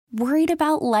Worried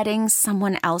about letting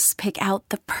someone else pick out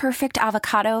the perfect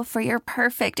avocado for your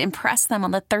perfect impress them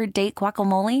on the third date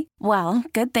guacamole? Well,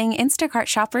 good thing Instacart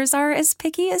shoppers are as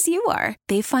picky as you are.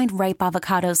 They find ripe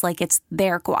avocados like it's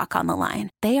their guac on the line.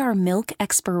 They are milk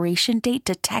expiration date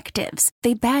detectives.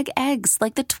 They bag eggs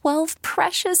like the 12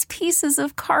 precious pieces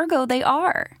of cargo they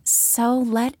are. So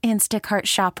let Instacart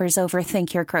shoppers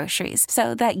overthink your groceries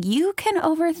so that you can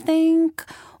overthink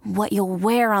what you'll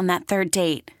wear on that third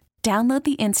date. Download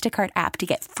the Instacart app to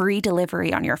get free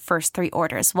delivery on your first 3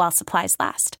 orders while supplies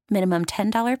last. Minimum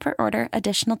 $10 per order.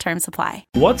 Additional terms apply.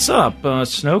 What's up,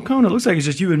 Snow Cone? It looks like it's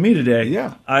just you and me today.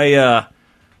 Yeah. I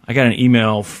got an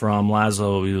email from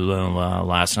Laszlo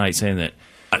last night saying that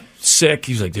I'm sick.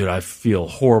 He's like, dude, I feel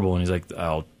horrible. And he's like,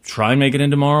 I'll try and make it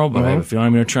in tomorrow, but I have a feeling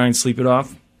I'm going to try and sleep it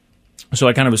off. So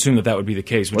I kind of assumed that would be the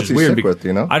case, which What's is weird. What's he sick with, do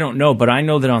you know? I don't know, but I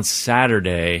know that on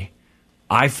Saturday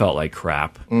I felt like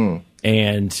crap.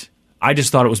 And I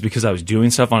just thought it was because I was doing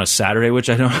stuff on a Saturday, which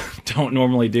I don't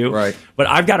normally do. Right. But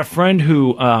I've got a friend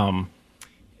who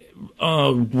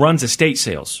runs estate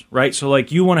sales, right? So,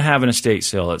 like, you want to have an estate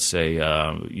sale, let's say,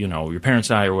 your parents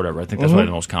die or whatever. I think that's probably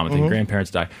the most common thing.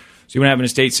 Grandparents die. So you want to have an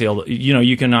estate sale.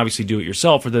 You can obviously do it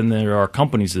yourself, or then there are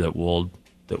companies that will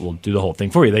do the whole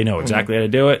thing for you. They know exactly how to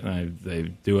do it. And they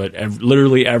do it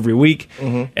literally every week.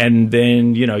 And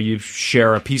then, you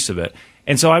share a piece of it.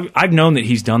 And so I've known that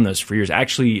he's done this for years.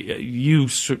 Actually, you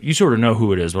sort of know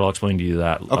who it is, but I'll explain to you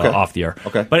that off the air.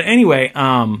 Okay. But anyway,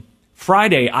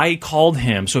 Friday I called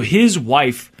him. So his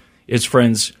wife is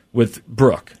friends with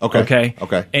Brooke. Okay.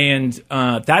 And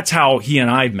that's how he and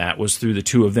I met, was through the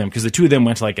two of them, because the two of them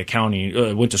went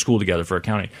to went to school together for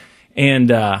accounting.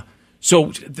 And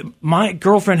so my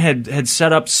girlfriend had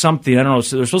set up something. I don't know.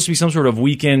 So there was supposed to be some sort of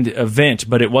weekend event,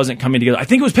 but it wasn't coming together. I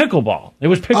think it was pickleball.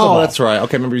 Oh, that's right.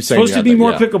 Okay, I remember you saying supposed to be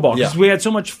more pickleball, Yeah. because we had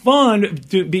so much fun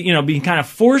being kind of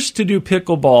forced to do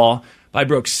pickleball by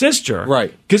Brooke's sister.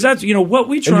 Right. Because that's what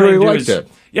we try And you really and do liked is it.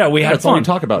 Yeah, we had That's fun. all we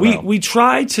talk about now. We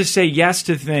try to say yes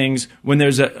to things when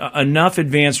there's enough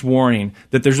advance warning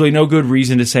that there's really no good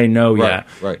reason to say no yet.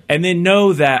 Right. And then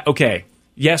know that, okay,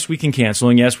 yes, we can cancel,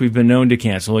 and yes, we've been known to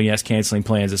cancel, and yes, canceling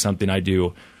plans is something I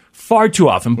do far too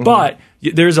often, but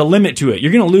there's a limit to it.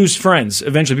 You're going to lose friends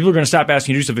eventually. People are going to stop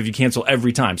asking you to do stuff if you cancel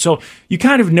every time. So you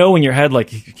kind of know in your head,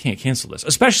 like, you can't cancel this,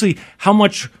 especially how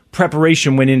much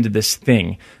preparation went into this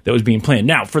thing that was being planned.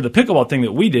 Now, for the pickleball thing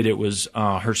that we did, it was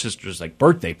her sister's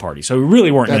birthday party, so we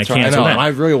really weren't going to cancel that. I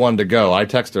really wanted to go. I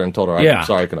texted her and told her I'm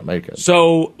sorry I couldn't make it.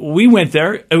 So we went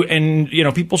there, and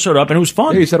people showed up, and it was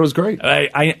fun. Yeah, you said it was great.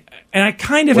 I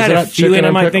kind of Was had it a at feeling Chicken in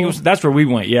and my Pickle? thing. That's where we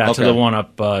went, to Okay. the one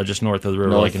up just north of the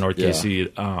river, like in North yeah.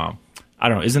 KC. I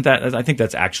don't know. Isn't that? I think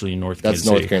that's actually in North Kansas City.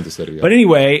 That's North Kansas City. Yeah. But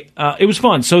anyway, it was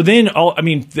fun. So then,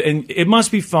 and it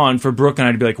must be fun for Brooke and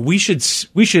I to be like, we should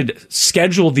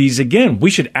schedule these again. We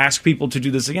should ask people to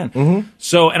do this again.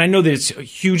 So, and I know that it's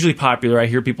hugely popular. I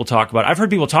hear people talk about it. I've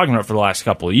heard people talking about it for the last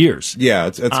couple of years. Yeah,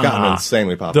 it's gotten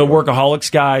insanely The popular.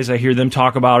 Workaholics guys, I hear them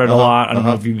talk about it a lot. I don't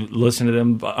know if you listen to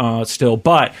them still,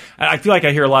 but I feel like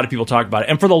I hear a lot of people talk about it.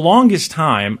 And for the longest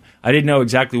time, I didn't know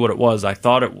exactly what it was. I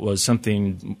thought it was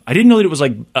something. I didn't know that it was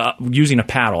like using a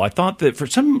paddle. I thought that for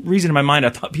some reason in my mind, I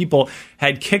thought people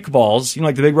had kickballs,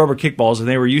 like the big rubber kickballs, and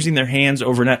they were using their hands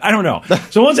over net. I don't know.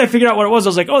 So once I figured out what it was, I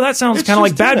was like, oh, that sounds kind of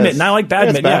like badminton. I like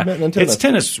badminton. Yeah, it's badminton and tennis. It's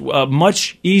tennis.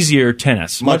 Much easier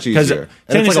tennis. Much easier. And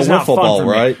Tennis it's like is a not wiffle fun ball, for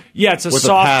me. right? Yeah, it's a With a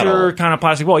softer paddle. kind of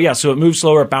plastic ball. Yeah, so it moves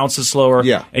slower, it bounces slower.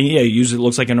 Yeah. And you use it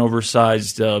looks like an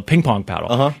oversized ping pong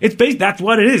paddle. That's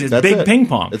what it is. It's That's big it. ping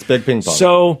pong. It's big ping pong.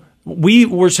 So we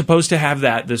were supposed to have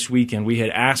that this weekend. We had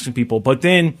asked some people, but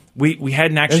then we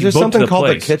hadn't actually Is there booked something the called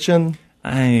place. the kitchen?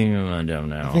 I don't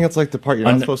know. I think it's like the part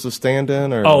you're not supposed to stand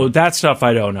in. Or Oh, that stuff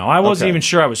I don't know. I wasn't Okay. even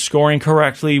sure I was scoring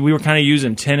correctly. We were kind of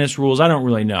using tennis rules. I don't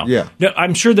really know. Yeah. No,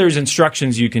 I'm sure there's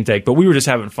instructions you can take, but we were just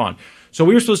having fun. So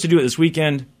we were supposed to do it this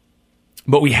weekend,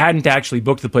 but we hadn't actually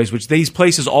booked the place, which these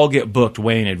places all get booked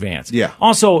way in advance. Yeah.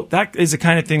 Also, that is the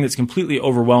kind of thing that's completely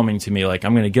overwhelming to me. Like,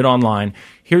 I'm going to get online.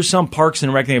 Here's some Parks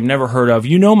and Rec thing I've never heard of.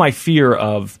 My fear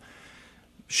of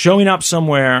showing up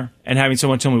somewhere and having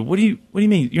someone tell me, what do you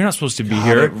mean? You're not supposed to be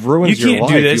here. it ruins you can't your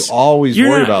do life. this. You always You're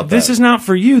worry not- about This that. is not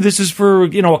for you. This is for,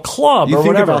 a club You or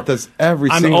think whatever. about this every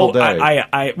single day.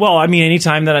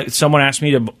 Anytime that someone asks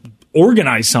me to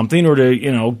organize something or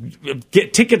to,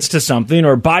 get tickets to something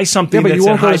or buy something Yeah, but that's you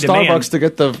won't in go high to demand. Starbucks to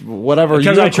get the whatever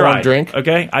Because I unicorn tried. drink.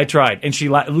 Okay, I tried, and she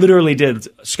literally did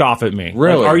scoff at me.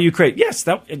 Really? Like, are you crazy? Yes.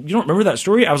 You don't remember that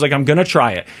story? I was like, I'm gonna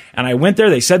try it, and I went there.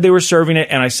 They said they were serving it,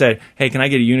 and I said, hey, can I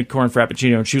get a unicorn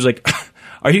frappuccino? And she was like,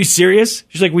 are you serious?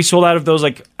 She's like, we sold out of those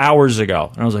like hours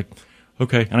ago, and I was like,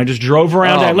 okay. And I just drove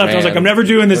around. I left. Man. I was like, I'm never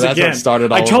doing this again.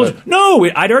 I told you. No,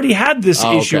 I'd already had this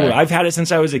issue. Okay. I've had it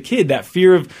since I was a kid. That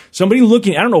fear of somebody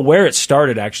looking. I don't know where it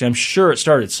started, actually. I'm sure it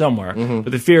started somewhere. Mm-hmm.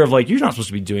 But the fear of, like, you're not supposed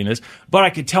to be doing this. But I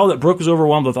could tell that Brooke was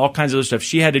overwhelmed with all kinds of other stuff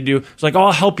she had to do. It's like,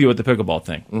 I'll help you with the pickleball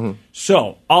thing. Mm-hmm.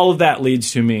 So all of that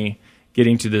leads to me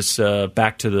getting to this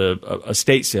back to the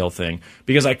estate sale thing,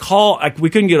 because we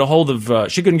couldn't get a hold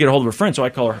of she couldn't get a hold of her friend, so I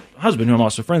call her husband, who I'm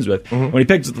also friends with. Mm-hmm. When he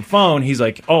picks up the phone, he's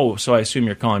like, "Oh, so I assume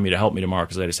you're calling me to help me tomorrow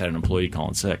because I just had an employee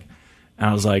calling sick." And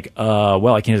I was like,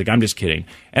 "Well, I can't." He's like, "I'm just kidding."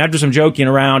 And after some joking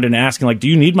around and asking, like, "Do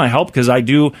you need my help?" Because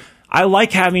I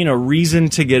like having a reason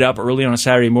to get up early on a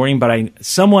Saturday morning, but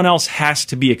someone else has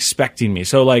to be expecting me.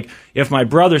 So, like, if my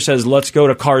brother says, let's go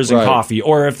to Cars and Coffee,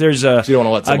 or if there's a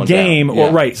game,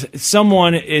 or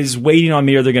someone is waiting on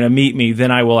me or they're going to meet me,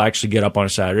 then I will actually get up on a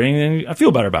Saturday, and I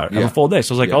feel better about it. I have a full day.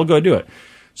 So I was like, I'll go do it.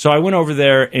 So I went over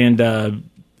there and,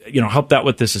 helped out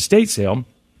with this estate sale.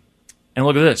 And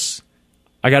look at this.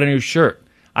 I got a new shirt.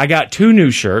 I got 2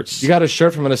 new shirts. You got a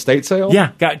shirt from an estate sale?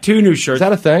 Yeah, got 2 new shirts. Is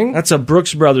that a thing? That's a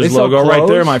Brooks Brothers logo right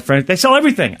there, my friend. They sell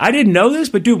everything. I didn't know this,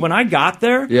 but dude, when I got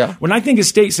there, when I think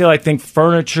estate sale, I think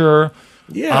furniture,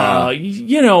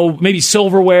 maybe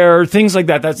silverware, things like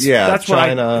that. That's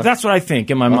what I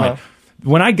think in my mind.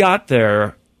 When I got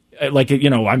there,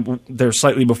 I'm there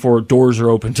slightly before doors are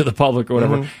open to the public or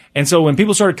whatever. Mm-hmm. And so when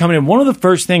people started coming in, one of the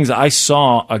first things I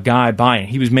saw a guy buying,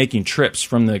 he was making trips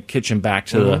from the kitchen back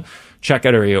to the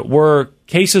checkout area, were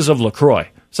cases of LaCroix.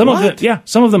 Some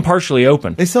of them partially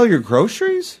open. They sell your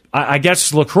groceries? I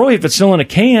guess LaCroix, if it's still in a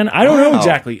can. I don't know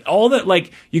exactly. All that,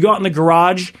 like, you go out in the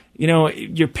garage,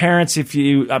 your parents, if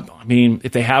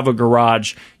they have a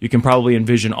garage, you can probably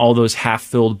envision all those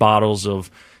half-filled bottles of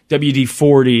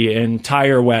WD-40 and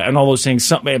Tire Wet and all those things.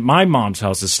 At my mom's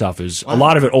house, this stuff is a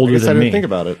lot of it older than me. I didn't think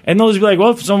about it. And those would be like,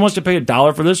 well, if someone wants to pay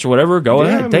 $1 for this or whatever, go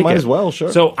ahead, take it. Might as well,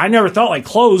 sure. So I never thought like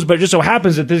clothes, but it just so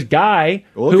happens that this guy,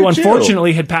 who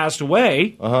unfortunately had passed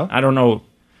away, I don't know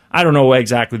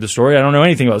exactly the story. I don't know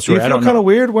anything about the story. Do you feel kind of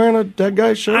weird wearing a dead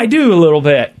guy's shirt? I do a little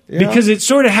bit because it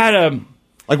sort of had a.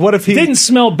 Like, what if he... It didn't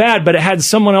smell bad, but it had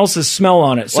someone else's smell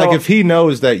on it. So, like, if he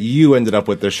knows that you ended up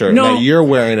with the shirt and that you're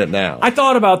wearing it now. I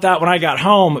thought about that when I got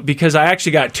home, because I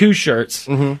actually got 2 shirts,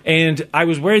 and I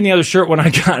was wearing the other shirt when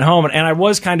I got home, and I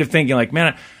was kind of thinking, like,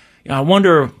 man, I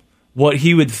wonder what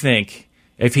he would think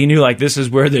if he knew, like, this is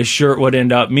where this shirt would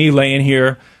end up. Me laying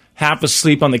here, half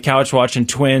asleep on the couch watching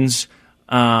Twins.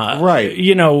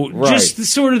 Just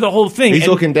sort of the whole thing. He's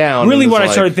looking down. Really, what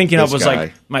I started thinking of was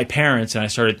like my parents, and I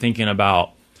started thinking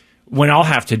about when I'll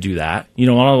have to do that.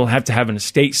 I'll have to have an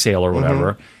estate sale or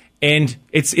whatever. And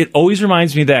it always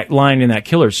reminds me of that line in that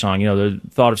Killers song. The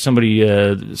thought of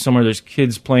somebody somewhere, there's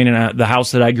kids playing in the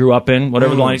house that I grew up in.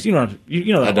 Whatever the line is, you know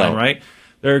that line, right?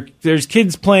 There's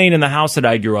kids playing in the house that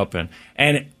I grew up in,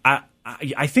 and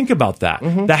I think about that.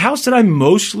 The house that I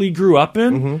mostly grew up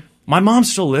in. My mom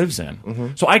still lives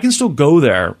in. So I can still go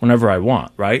there whenever I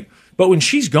want, right? But when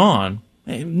she's gone,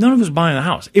 none of us buying the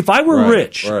house. If I were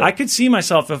rich, I could see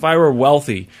myself, if I were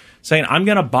wealthy, saying, I'm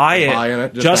going to buy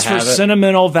it just for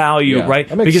sentimental value, right?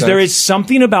 Because there is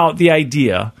something about the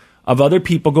idea of other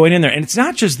people going in there. And it's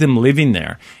not just them living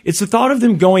there. It's the thought of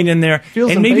them going in there.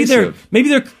 And maybe they're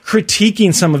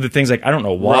critiquing some of the things, like, I don't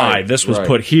know why this was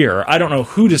put here. I don't know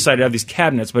who decided to have these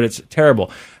cabinets, but it's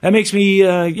terrible. That makes me,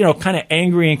 kind of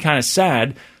angry and kind of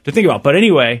sad to think about. But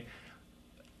anyway,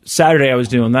 Saturday I was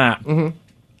doing that.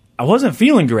 I wasn't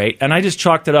feeling great, and I just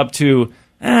chalked it up to,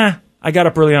 I got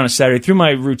up early on a Saturday, threw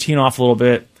my routine off a little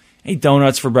bit, ate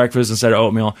donuts for breakfast instead of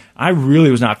oatmeal. I really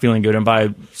was not feeling good. And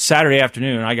by Saturday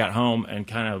afternoon, I got home and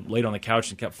kind of laid on the couch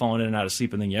and kept falling in and out of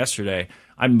sleep. And then yesterday,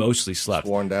 I mostly slept.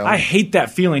 Worn down. I hate that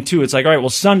feeling, too. It's like, all right,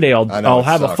 well, Sunday I'll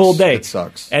have a full day. It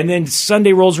sucks. And then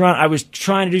Sunday rolls around. I was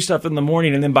trying to do stuff in the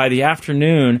morning. And then by the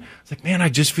afternoon, it's like, man, I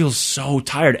just feel so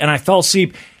tired. And I fell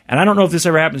asleep. And I don't know if this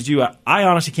ever happens to you. I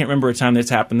honestly can't remember a time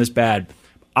that's happened this bad.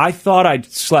 I thought I'd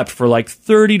slept for like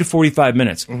 30 to 45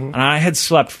 minutes, and I had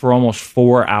slept for almost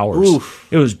 4 hours. Oof.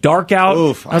 It was dark out.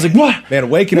 Oof. I was like, what? Man,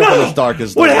 waking up when it's dark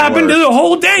is the worst. What happened to the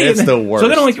whole day? It's the worst. So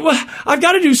then I'm like, well, I've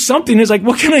got to do something. It's like,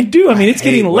 what can I do? I mean, it's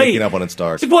getting late. Waking up when it's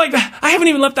dark. It's like, well, I haven't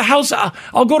even left the house.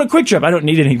 I'll go to Quick Trip. I don't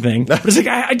need anything. But it's like,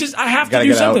 I have to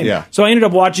do something. So I ended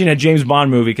up watching a James Bond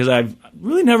movie because I've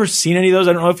really never seen any of those.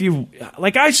 I don't know if you,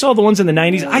 like, I saw the ones in the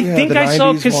 90s. I think I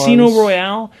saw Casino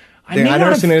Royale. I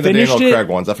never seen any of the Daniel Craig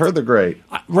ones. I've heard they're great.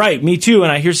 Right, me too,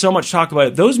 and I hear so much talk about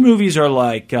it. Those movies are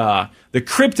like the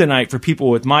kryptonite for people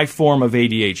with my form of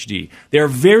ADHD. They're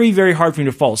very, very hard for me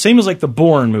to follow. Same as like the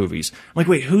Bourne movies. I'm like,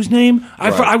 wait, whose name?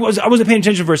 I wasn't paying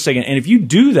attention for a second. And if you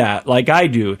do that, like I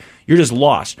do, you're just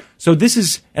lost. So this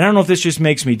is, and I don't know if this just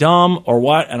makes me dumb or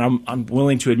what, and I'm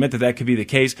willing to admit that could be the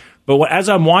case. But as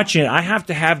I'm watching it, I have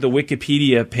to have the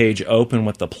Wikipedia page open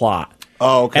with the plot.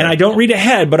 Oh, okay. And I don't read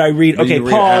ahead, but I read,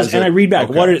 pause, and I read back.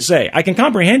 Okay. What did it say? I can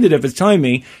comprehend it if it's telling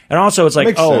me. And also, it's like,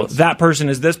 makes sense. That person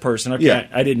is this person. Okay, yeah.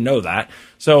 I didn't know that.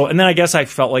 So, and then I guess I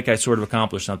felt like I sort of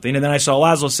accomplished something. And then I saw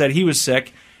Laszlo said he was sick.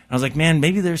 And I was like, man,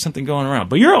 maybe there's something going around.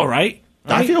 But you're all right.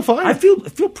 I feel fine. I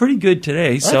feel pretty good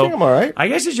today. So I think I'm all right. I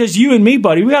guess it's just you and me,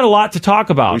 buddy. We got a lot to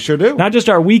talk about. We sure do. Not just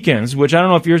our weekends, which I don't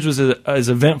know if yours was as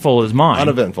eventful as mine.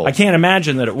 Uneventful. I can't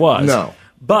imagine that it was. No.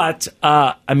 But,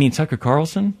 Tucker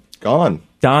Carlson? Gone.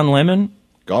 Don Lemon?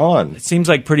 Gone. It seems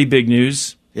like pretty big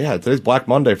news. Yeah, today's Black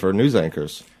Monday for news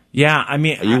anchors. Yeah, I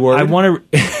mean, are you worried? I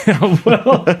want to.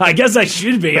 Well, I guess I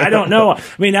should be. I don't know. I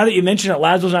mean, now that you mention it,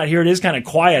 Laszlo's not here. It is kind of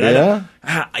quiet.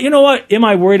 Yeah. You know what? Am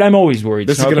I worried? I'm always worried.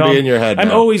 This is going to be in your head. I'm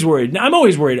always worried. I'm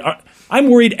always worried. I'm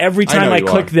worried every time I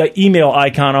click the email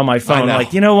icon on my phone.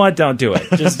 Like, you know what? Don't do it.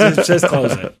 Just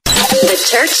close it. The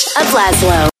Church of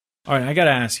Laszlo. All right, I got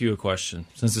to ask you a question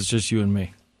since it's just you and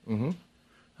me. Mm-hmm.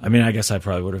 I mean, I guess I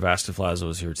probably would have asked if Laszlo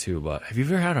was here too, but have you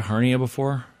ever had a hernia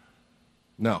before?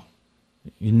 No.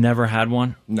 You never had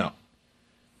one? No.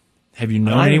 Have you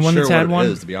known anyone that's had one?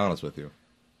 It is, to be honest with you.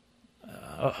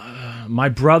 My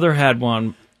brother had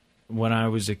one when I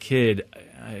was a kid.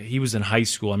 He was in high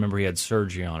school. I remember he had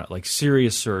surgery on it, like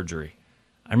serious surgery.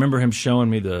 I remember him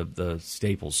showing me the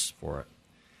staples for it.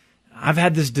 I've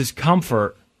had this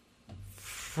discomfort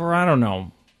for, I don't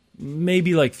know,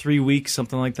 maybe like 3 weeks,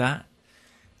 something like that.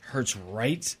 Hurts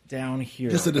right down here.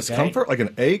 Just a discomfort, like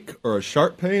an ache or a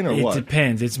sharp pain, or what? It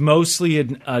depends. It's mostly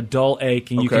a dull ache,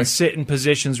 and you can sit in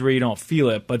positions where you don't feel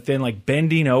it. But then, like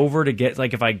bending over to get,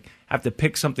 like if I have to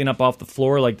pick something up off the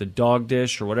floor, like the dog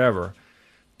dish or whatever.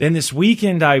 Then this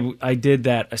weekend, I did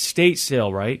that estate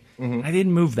sale, right? Mm-hmm. I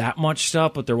didn't move that much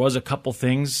stuff, but there was a couple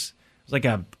things. It was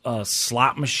like a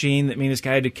slot machine that this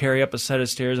guy had to carry up a set of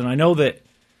stairs, and I know that.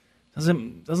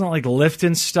 Doesn't like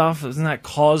lifting stuff, doesn't that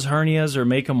cause hernias or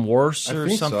make them worse or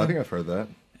something? So. I think I've heard that.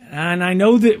 And I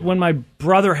know that when my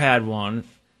brother had one,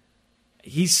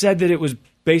 he said that it was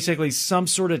basically some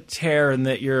sort of tear and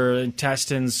that your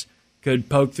intestines could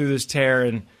poke through this tear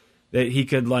and that he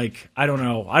could, like, I don't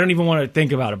know. I don't even want to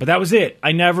think about it. But that was it.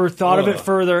 I never thought of it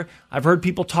further. I've heard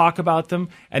people talk about them.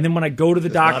 And then when I go to the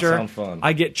doctor,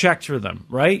 I get checked for them,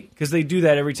 right? Because they do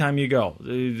that every time you go.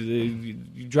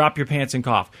 You drop your pants and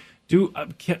cough.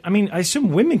 I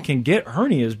assume women can get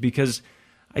hernias because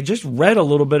I just read a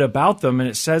little bit about them, and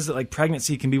it says that like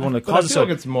pregnancy can be one of the causes. I feel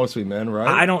like it's mostly men, right?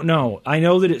 I don't know. I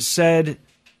know that it said.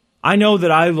 I know that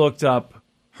I looked up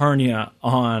hernia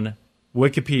on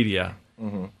Wikipedia,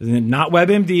 not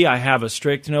WebMD. I have a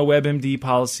strict no WebMD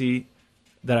policy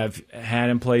that I've had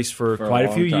in place for quite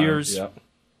a few years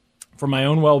for my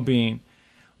own well-being.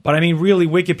 But I mean, really,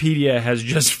 Wikipedia has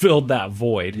just filled that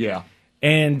void. Yeah,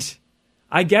 and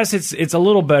I guess it's a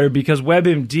little better because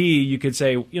WebMD, you could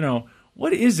say,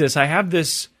 what is this? I have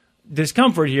this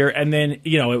discomfort here, and then,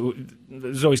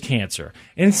 there's always cancer.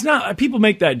 And it's not, people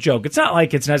make that joke. It's not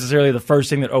like it's necessarily the first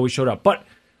thing that always showed up. But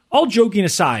all joking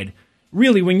aside,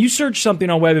 really, when you search something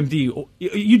on WebMD,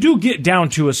 you do get down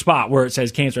to a spot where it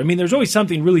says cancer. I mean, there's always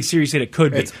something really serious that it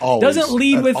could be. Doesn't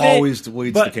lead with it. Always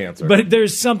leads to cancer. But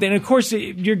there's something. And of course,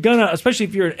 you're gonna, especially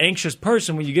if you're an anxious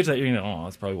person, when you get to that,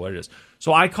 that's probably what it is.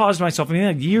 So I caused myself,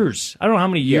 years. I don't know how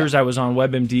many years I was on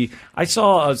WebMD. I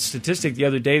saw a statistic the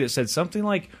other day that said something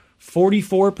like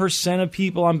 44% of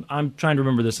people, I'm trying to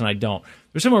remember this and I don't.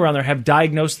 There's somewhere around there have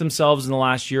diagnosed themselves in the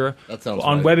last year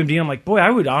on WebMD. I'm like, boy, I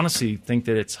would honestly think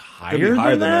that it's higher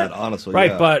than that. Honestly,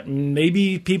 right? Yeah. But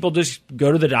maybe people just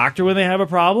go to the doctor when they have a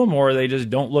problem, or they just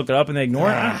don't look it up and they ignore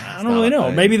it. I don't really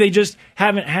know. Maybe they just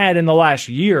haven't had in the last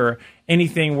year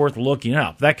anything worth looking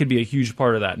up. That could be a huge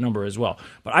part of that number as well.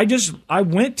 But I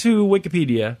went to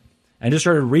Wikipedia and just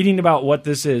started reading about what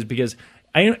this is because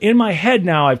in my head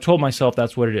now I've told myself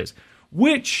that's what it is,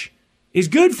 which is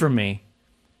good for me.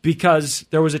 Because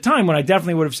there was a time when I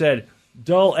definitely would have said,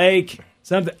 dull ache,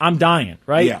 something, I'm dying,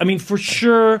 right? Yeah. I mean, for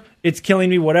sure, it's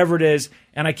killing me, whatever it is.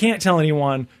 And I can't tell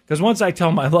anyone, because once I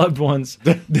tell my loved ones,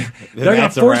 they're going to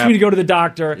force me to go to the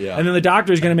doctor, and then the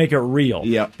doctor is going to make it real.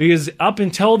 Yep. Because up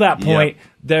until that point,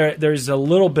 there's a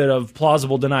little bit of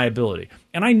plausible deniability.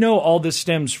 And I know all this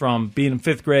stems from being in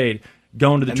 5th grade,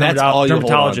 going to the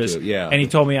dermatologist, and he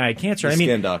told me I had cancer. The I mean,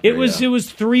 skin doctor, it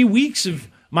was 3 weeks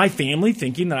my family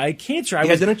thinking that I had cancer.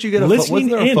 Didn't you get wasn't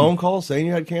there a phone call saying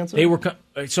you had cancer? They were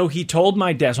so he told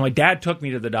my dad. So my dad took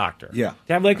me to the doctor. Yeah,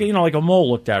 to have like a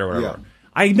mole looked at or whatever. Yeah.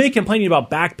 I been complaining about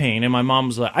back pain, and my mom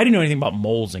was like, I didn't know anything about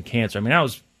moles and cancer. I mean, I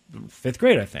was 5th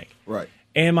grade, I think. Right.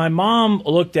 And my mom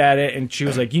looked at it, and she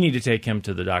was like, "You need to take him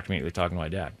to the doctor immediately." Talking to my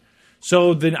dad.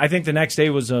 So then I think the next day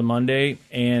was a Monday,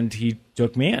 and he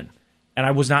took me in. And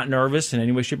I was not nervous in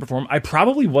any way, shape, or form. I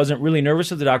probably wasn't really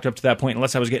nervous at the doctor up to that point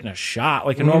unless I was getting a shot.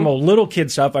 Like a normal little kid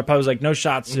stuff, I probably was like, no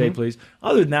shots today, please.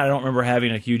 Other than that, I don't remember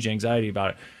having a huge anxiety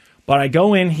about it. But I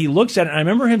go in, he looks at it, and I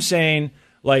remember him saying,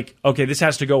 like, okay, this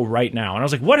has to go right now. And I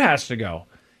was like, what has to go?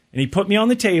 And he put me on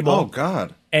the table. Oh,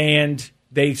 God. And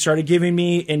they started giving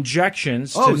me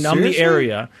injections to numb the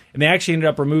area. And they actually ended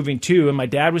up removing 2. And my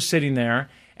dad was sitting there.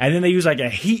 And then they used like a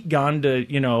heat gun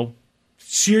to,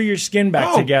 sear your skin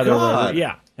back together. God.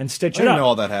 Yeah, and stitch it up. I didn't know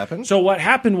all that happened. So what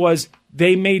happened was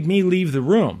they made me leave the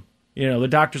room. The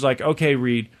doctor's like, okay,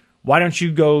 Reed, why don't you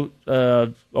go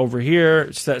over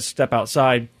here, step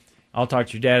outside. I'll talk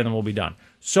to your dad, and then we'll be done.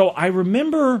 So I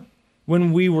remember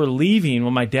when we were leaving,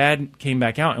 when my dad came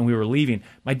back out and we were leaving,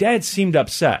 my dad seemed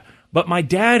upset. But my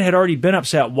dad had already been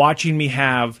upset watching me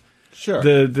have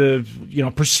the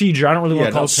procedure. I don't really want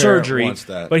to call it surgery,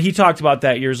 but he talked about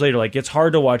that years later. Like, it's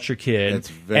hard to watch your kid,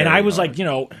 and I was hard.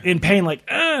 Like, in pain, like,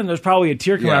 and there's probably a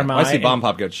tear coming out of my eye. I see Bomb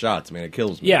Pop get shots, man. It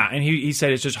kills me. Yeah, and he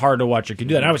said it's just hard to watch your kid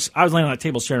do that. And I was laying on that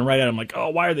table staring right at him, like, oh,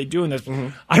 why are they doing this?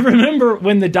 I remember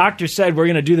when the doctor said we're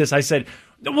going to do this. I said,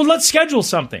 well, let's schedule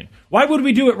something. Why would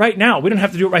we do it right now? We don't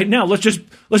have to do it right now. Let's just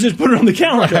put it on the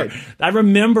calendar. Right. I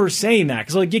remember saying that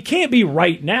because like, you can't be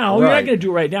right now. Right. You're not going to do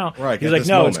it right now. Right. He's like,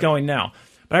 no, it's going now.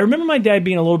 But I remember my dad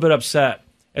being a little bit upset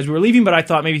as we were leaving, but I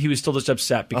thought maybe he was still just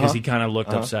upset because he kind of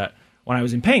looked upset when I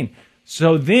was in pain.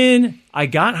 So then I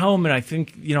got home, and I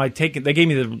think, they gave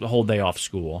me the whole day off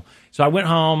school. So I went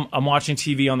home. I'm watching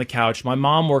TV on the couch. My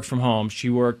mom worked from home.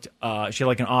 She worked, she had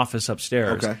like an office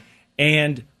upstairs. Okay.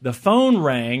 And the phone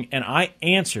rang, and I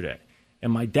answered it.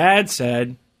 And my dad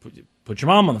said, put your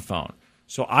mom on the phone.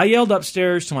 So I yelled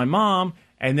upstairs to my mom,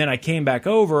 and then I came back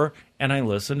over, and I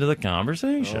listened to the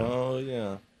conversation. Oh,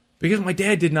 yeah. Because my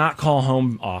dad did not call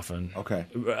home often. Okay.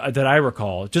 That I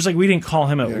recall. Just like we didn't call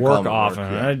him at work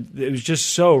often. It was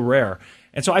just so rare.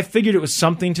 And so I figured it was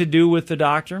something to do with the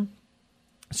doctor.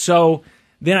 So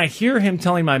then I hear him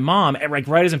telling my mom, like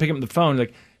right as I'm picking up the phone,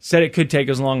 like, said it could take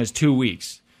as long as 2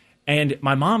 weeks. And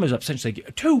my mom is upset. She's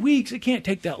like, 2 weeks? It can't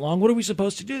take that long. What are we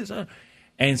supposed to do?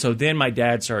 And so then my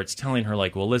dad starts telling her,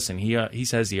 like, well, listen, he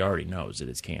says he already knows that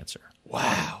it's cancer.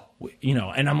 Wow.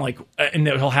 And I'm like, and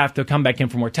he'll have to come back in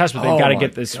for more tests, but they've got to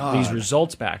get these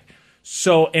results back.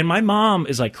 So, and my mom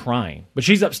is like crying, but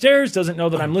she's upstairs, doesn't know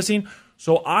that I'm listening.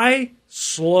 So I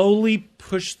slowly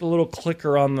push the little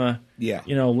clicker on the,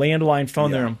 landline phone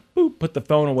there, and boop, put the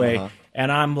phone away.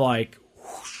 And I'm like,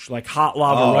 whoosh, like hot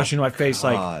lava rushing to my face,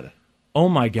 like, oh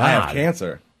my God. I have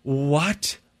cancer.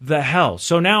 What the hell?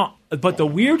 So now, but the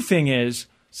weird thing is,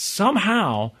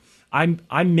 somehow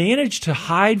I managed to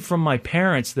hide from my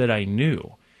parents that I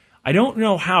knew. I don't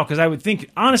know how, because I would think,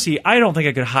 honestly, I don't think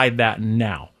I could hide that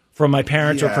now from my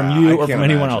parents or from you or from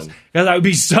anyone else, because I would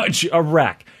be such a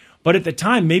wreck. But at the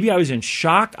time, maybe I was in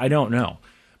shock. I don't know.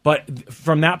 But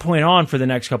from that point on, for the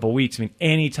next couple of weeks,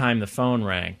 anytime the phone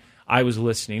rang, I was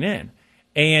listening in.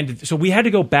 And so we had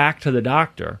to go back to the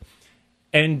doctor.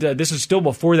 And this is still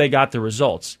before they got the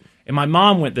results. And my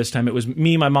mom went this time. It was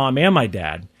me, my mom, and my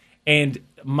dad. And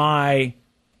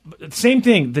same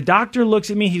thing. The doctor looks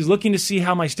at me. He's looking to see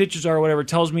how my stitches are or whatever,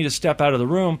 tells me to step out of the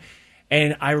room.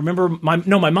 And I remember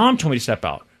my mom told me to step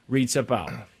out. Reed, step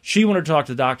out. She wanted to talk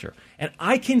to the doctor. And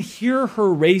I can hear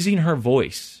her raising her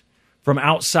voice from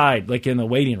outside, like in the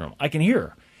waiting room. I can hear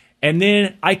her. And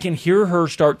then I can hear her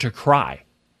start to cry.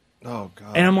 Oh,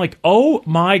 God. And I'm like, oh,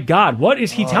 my God, what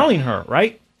is he telling her,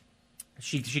 right?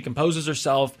 She composes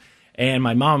herself, and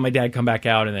my mom and my dad come back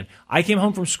out. And then I came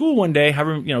home from school one day,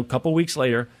 a couple weeks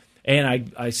later,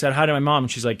 and I said hi to my mom,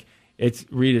 and she's like,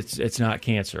 Reed, it's not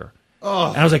cancer. Oh.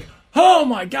 And I was like, oh,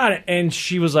 my God. And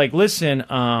she was like, listen,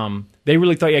 they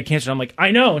really thought you had cancer. And I'm like, I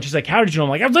know. And she's like, how did you know?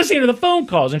 I'm like, I was listening to the phone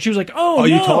calls. And she was like, no.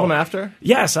 You told them after?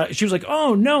 Yes. She was like,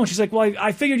 oh, no. And she's like, well,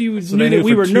 I figured you knew that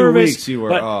we were nervous. 2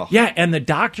 weeks Yeah, and the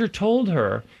doctor told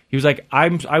her, he was like,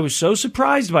 I was so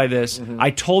surprised by this. Mm-hmm.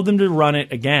 I told them to run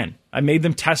it again. I made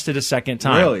them test it a second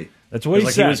time. Really? That's what he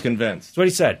said. He was convinced. That's what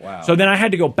he said. Wow. So then I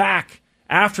had to go back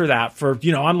after that for,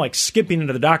 I'm like skipping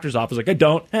into the doctor's office. Like, I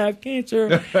don't have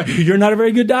cancer. You're not a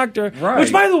very good doctor. Right.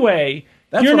 Which, by the way,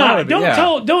 That's you're not.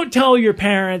 Don't tell your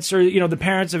parents or, the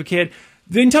parents of a kid.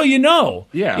 until you know.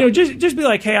 Yeah. You know, just be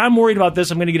like, hey, I'm worried about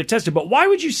this. I'm going to get it tested. But why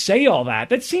would you say all that?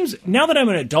 That seems, now that I'm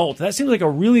an adult, that seems like a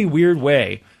really weird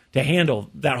way to handle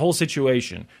that whole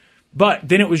situation. But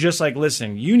then it was just like,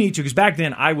 listen, you need to, because back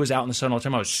then I was out in the sun all the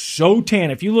time. I was so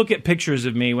tan. If you look at pictures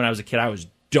of me when I was a kid, I was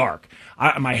dark.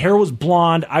 My hair was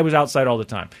blonde. I was outside all the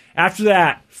time. After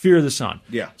that, fear of the sun.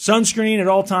 Yeah. Sunscreen at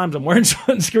all times. I'm wearing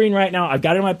sunscreen right now. I've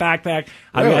got it in my backpack.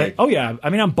 Really? Oh, yeah. I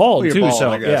mean, I'm bald, you're too. bald,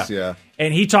 So, I guess, yeah.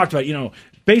 And he talked about,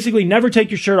 basically never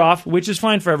take your shirt off, which is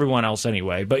fine for everyone else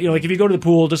anyway. But, like if you go to the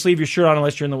pool, just leave your shirt on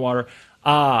unless you're in the water.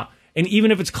 And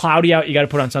even if it's cloudy out, you got to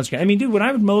put on sunscreen. I mean, dude, when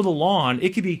I would mow the lawn,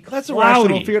 it could be That's a cloudy.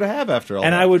 rational fear to have after all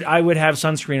And that. I would have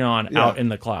sunscreen on out in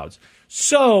the clouds.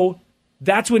 So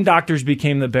that's when doctors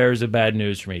became the bearers of bad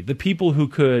news for me. The people who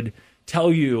could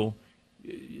tell you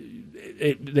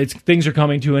things are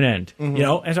coming to an end. And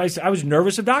so I was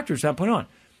nervous of doctors from that point on.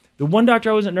 The one doctor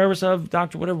I wasn't nervous of,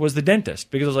 doctor whatever, was the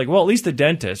dentist. Because I was like, well, at least the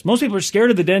dentist. Most people are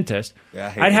scared of the dentist. Yeah, I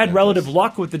hate I'd the had dentist. relative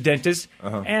luck with the dentist.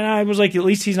 And I was like, at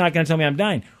least he's not going to tell me I'm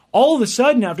dying. All of a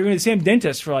sudden, after going to the same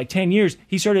dentist for like 10 years,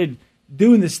 he started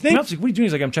doing this thing. I was like, what are you doing?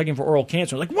 He's like, I'm checking for oral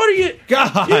cancer. I'm like, what are you?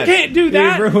 God, you can't do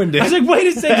that. you ruined it. I was like, wait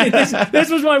a second. This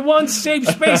was my one safe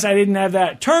space. I didn't have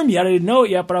that term yet. I didn't know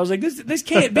it yet. But I was like, this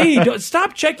can't be.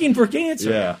 Stop checking for cancer.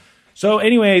 Yeah. So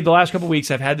anyway, the last couple of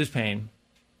weeks, I've had this pain.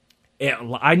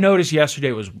 I noticed yesterday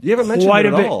it was You haven't mentioned quite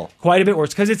it a at bit, all. quite a bit worse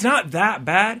because it's not that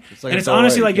bad, It's like and it's it's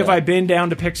honestly alright, like if yeah. I bend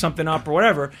down to pick something up or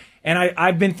whatever. And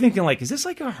I've been thinking like, is this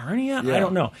like a hernia? Yeah. I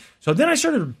don't know. So then I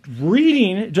started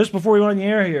reading just before we went on the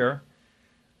air here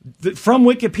from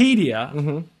Wikipedia,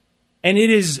 and it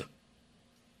is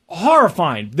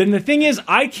horrifying. Then the thing is,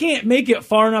 I can't make it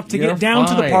far enough to You're get down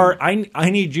to the fine. part. I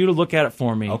need you to look at it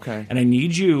for me. Okay. And I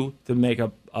need you to make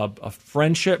a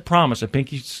friendship promise, a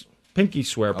pinky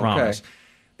swear promise.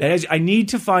 That is, I need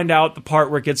to find out the part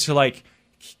where it gets to like,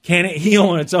 can it heal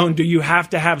on its own? Do you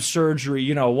have to have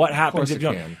surgery? What happens if it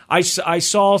you can. I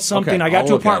saw something. Okay, I got I'll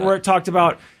to a look part at where it. it talked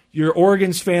about your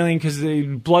organs failing because the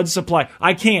blood supply.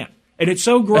 I can't. And it's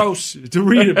so gross to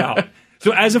read about.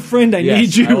 So as a friend, I Yes,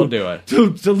 need you I will do it.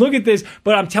 to look at this.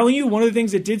 But I'm telling you, one of the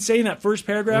things it did say in that first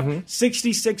paragraph, Mm-hmm.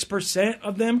 66%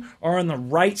 of them are on the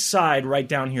right side, right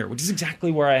down here, which is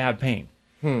exactly where I have pain.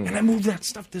 And I moved that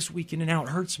stuff this week in and out.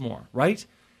 It hurts more, right?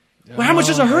 Well, how much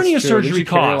does a hernia That's true. Did surgery you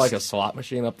carry, cost? like a slot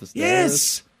machine up the stairs?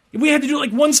 Yes. We had to do it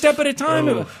like one step at a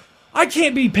time. I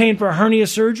can't be paying for hernia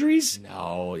surgeries.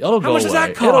 No, it'll go How much away. does that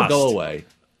It'll cost? go away.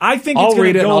 I think I'll it's going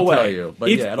read to it go and I'll away. tell you, but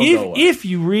yeah, it'll go away. If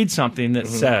you read something that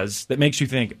says, that makes you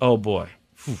think, oh boy,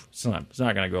 it's not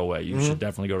going to go away. You should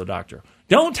definitely go to the doctor.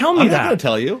 Don't tell me I'm that. not going to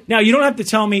tell you. Now, you don't have to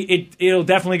tell me it'll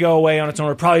definitely go away on its own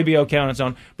or probably be okay on its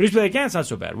own. But just be like, yeah, it's not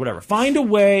so bad. Whatever. Find a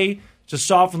way to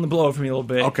soften the blow for me a little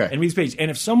bit. Okay. And read the page.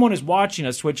 And if someone is watching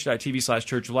us,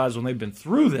 twitch.tv/Church of Lazlo, and they've been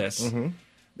through this,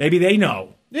 maybe they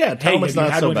know. Yeah, tell them it's have you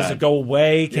not had so one? Does bad. it go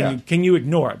away? Can you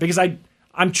ignore it? Because I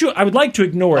would like to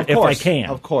ignore it Of course, if I can.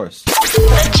 Of course.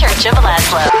 The Church of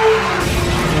Lazlo.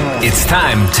 It's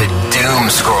time to doom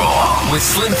scroll with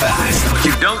Slim Fast.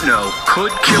 You don't know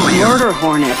could kill you. Murder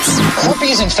hornets.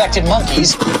 Herpes-infected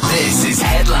monkeys. This is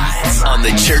Headlines on the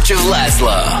Church of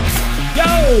Lazlo.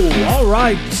 Yo! All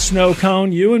right, Snow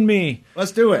Cone, you and me.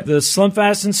 Let's do it. The Slim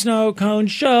Fast and Snow Cone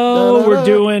Show. We're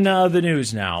doing the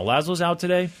news now. Laszlo's out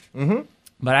today. Mm-hmm.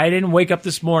 But I didn't wake up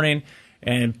this morning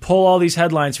and pull all these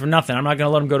headlines for nothing. I'm not going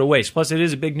to let them go to waste. Plus, it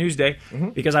is a big news day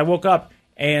because I woke up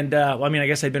and, I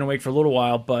guess I'd been awake for a little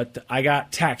while, but I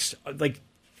got texts. Like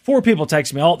 4 people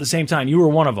texted me all at the same time. You were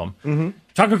one of them. Mm-hmm.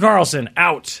 Tucker Carlson,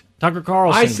 out. Tucker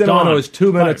Carlson, I sent gone. when it was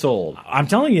 2 minutes old. I'm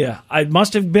telling you, I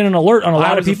must have been an alert on a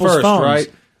lot of people's first, phones.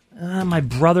 right? My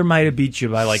brother might have beat you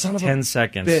by like Son of a 10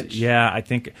 seconds. bitch. Yeah, I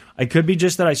think I could be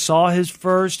just that I saw his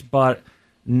first, but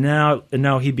no,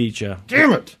 he beat you.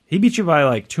 Damn it. He beat you by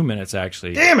like 2 minutes,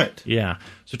 actually. Damn it. Yeah.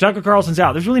 So Tucker Carlson's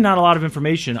out. There's really not a lot of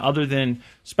information other than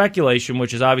speculation,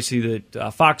 which is obviously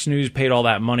that Fox News paid all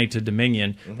that money to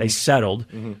Dominion. They settled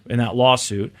in that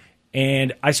lawsuit.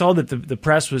 And I saw that the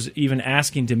press was even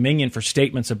asking Dominion for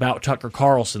statements about Tucker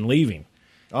Carlson leaving.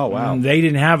 Oh, wow. They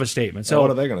didn't have a statement. So what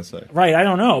are they going to say? Right, I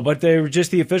don't know. But they were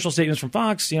just the official statements from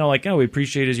Fox, like, we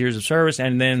appreciate his years of service.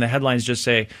 And then the headlines just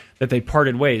say that they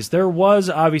parted ways. There was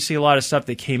obviously a lot of stuff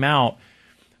that came out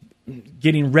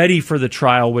getting ready for the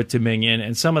trial with Dominion.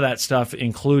 And some of that stuff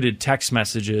included text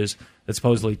messages that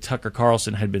supposedly Tucker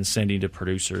Carlson had been sending to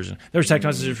producers. And there were text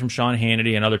messages from Sean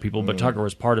Hannity and other people, but Tucker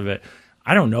was part of it.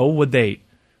 I don't know. Would they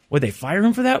fire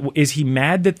him for that? Is he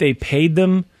mad that they paid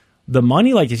them the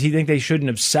money? Like, does he think they shouldn't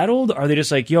have settled? Are they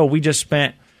just like, we just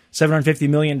spent $750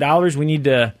 million. We need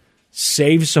to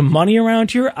save some money around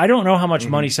here? I don't know how much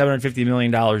money $750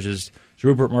 million is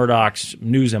Rupert Murdoch's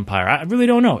news empire. I really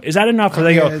don't know. Is that enough? Or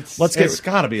they go, let's get. It's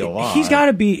got to be a lot. He's got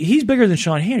to be. He's bigger than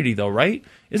Sean Hannity, though, right?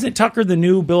 Isn't Tucker the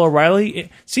new Bill O'Reilly?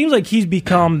 It seems like he's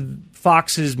become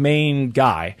Fox's main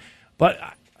guy. But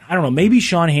I don't know. Maybe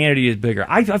Sean Hannity is bigger.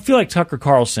 I feel like Tucker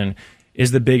Carlson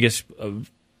is the biggest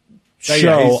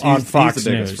show on Fox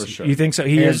News. For sure. You think so?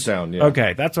 He Hands is. down, yeah.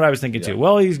 Okay, that's what I was thinking too.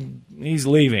 Well, he's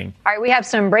leaving. All right, we have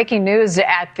some breaking news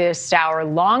at this hour.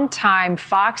 Longtime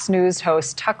Fox News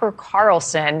host Tucker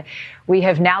Carlson, we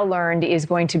have now learned, is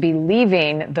going to be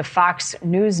leaving the Fox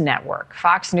News network.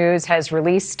 Fox News has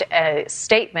released a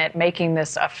statement making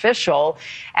this official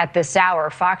at this hour.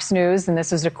 Fox News, and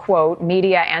this is a quote,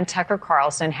 media and Tucker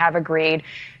Carlson have agreed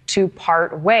to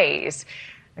part ways.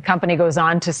 The company goes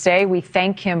on to say, we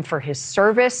thank him for his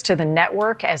service to the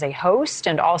network as a host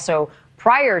and also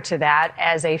prior to that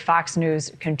as a Fox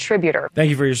News contributor. Thank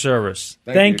you for your service.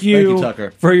 Thank you,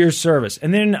 Tucker, for your service.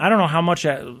 And then I don't know how much,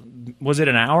 was it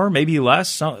an hour, maybe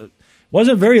less?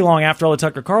 Wasn't very long after all the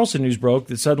Tucker Carlson news broke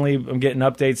that suddenly I'm getting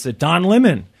updates that Don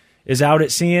Lemon is out at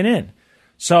CNN.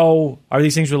 So are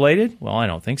these things related? Well, I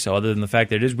don't think so, other than the fact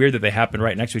that it is weird that they happen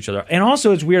right next to each other. And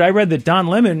also it's weird, I read that Don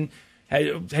Lemon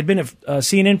had been at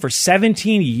CNN for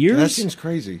 17 years. That seems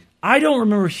crazy. I don't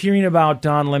remember hearing about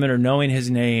Don Lemon or knowing his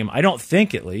name, I don't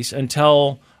think at least,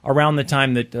 until around the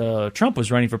time that Trump was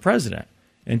running for president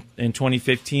in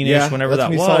 2015-ish, whenever that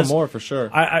was. Yeah, that's when we saw more for sure.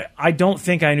 I don't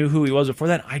think I knew who he was before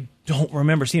that. I don't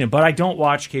remember seeing him, but I don't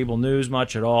watch cable news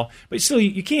much at all. But still,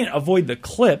 you can't avoid the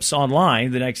clips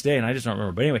online the next day, and I just don't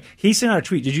remember. But anyway, he sent out a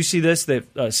tweet. Did you see this,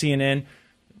 that CNN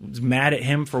was mad at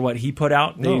him for what he put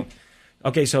out? No.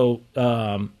 Okay, so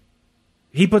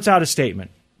he puts out a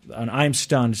statement, an I'm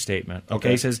stunned statement.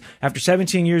 Okay, he says, after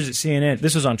 17 years at CNN,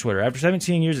 this was on Twitter, after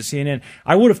 17 years at CNN,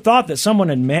 I would have thought that someone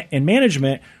in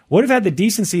management would have had the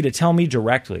decency to tell me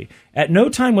directly. At no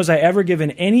time was I ever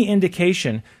given any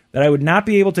indication that I would not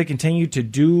be able to continue to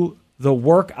do the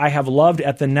work I have loved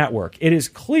at the network. It is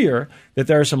clear that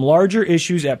there are some larger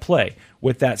issues at play.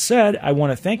 With that said, I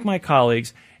want to thank my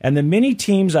colleagues and the many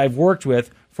teams I've worked with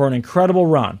for an incredible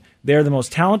run. They're the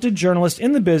most talented journalists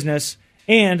in the business,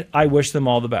 and I wish them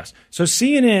all the best. So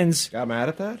CNN's got mad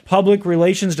at that? Public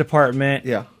Relations Department,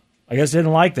 I guess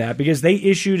didn't like that because they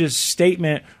issued a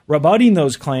statement rebutting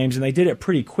those claims, and they did it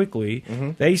pretty quickly.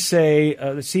 Mm-hmm. They say,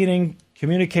 the CNN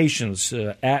Communications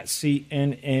at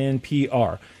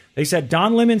CNNPR, they said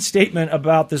Don Lemon's statement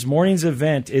about this morning's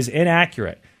event is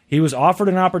inaccurate. He was offered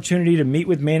an opportunity to meet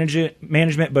with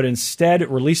management, but instead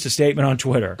released a statement on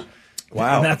Twitter.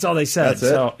 Wow. And that's all they said. That's it?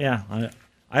 So, yeah,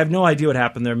 I have no idea what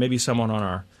happened there. Maybe someone on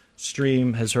our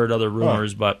stream has heard other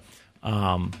rumors. But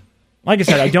like I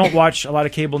said, I don't watch a lot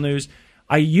of cable news.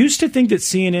 I used to think that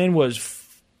CNN was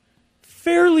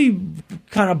fairly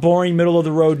kind of boring,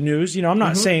 middle-of-the-road news. You know, I'm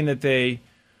not saying that they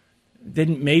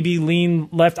didn't maybe lean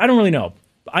left. I don't really know.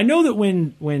 I know that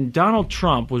when Donald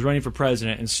Trump was running for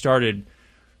president and started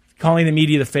calling the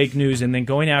media the fake news and then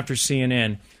going after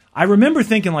CNN, I remember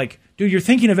thinking, like, dude, you're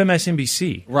thinking of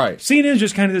MSNBC. Right. CNN is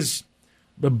just kind of this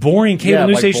boring cable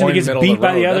news station that gets beat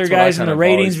by the other guys in the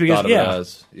ratings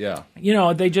because, you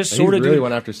know, they just sort of really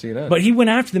went after CNN. But he went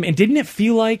after them, and didn't it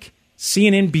feel like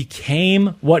CNN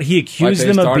became what he accused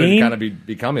them of being? Kind of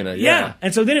becoming it, yeah.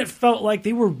 And so then it felt like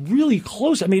they were really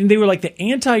close. I mean, they were like the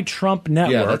anti-Trump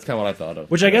network. Yeah, that's kind of what I thought of.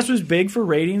 Which I guess was big for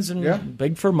ratings and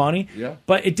big for money. Yeah.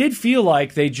 But it did feel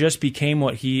like they just became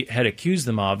what he had accused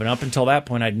them of. And up until that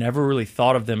point, I'd never really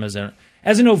thought of them as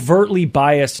an overtly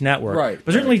biased network. Right.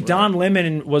 But certainly Don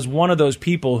Lemon was one of those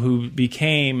people who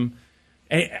became...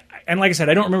 And like I said,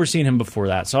 I don't remember seeing him before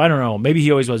that. So I don't know. Maybe he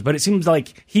always was. But it seems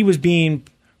like he was being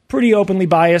pretty openly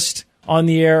biased on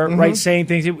the air, right, saying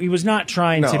things. He was not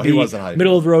trying to be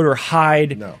middle of the road or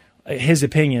hide his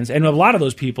opinions. And a lot of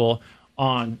those people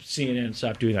on CNN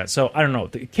stopped doing that. So I don't know.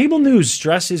 The cable news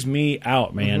stresses me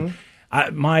out, man.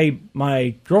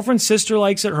 My girlfriend's sister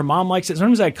likes it. Her mom likes it.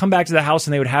 Sometimes I'd come back to the house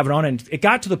and they would have it on. And it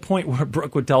got to the point where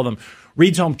Brooke would tell them,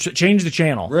 Reed's home, change the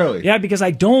channel. Really? Yeah, because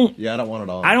I don't. Yeah, I don't want it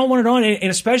on. I don't want it on. And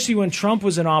especially when Trump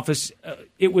was in office,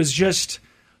 it was just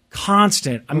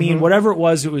constant. I mean, whatever it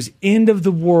was end of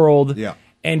the world. Yeah.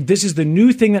 And this is the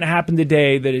new thing that happened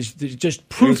today that is just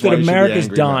proof that America's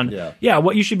done. Yeah,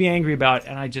 what you should be angry about.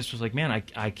 And I just was like, man,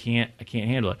 I can't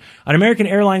handle it. An American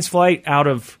Airlines flight out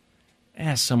of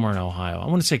somewhere in Ohio. I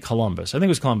want to say Columbus. I think it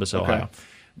was Columbus, Ohio.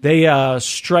 They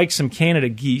strike some Canada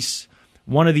geese.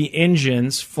 One of the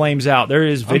engines flames out. There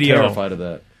is video. I'm terrified of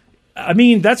that. I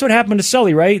mean, that's what happened to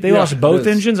Sully, right? They lost both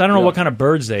engines. I don't know what kind of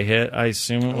birds they hit. I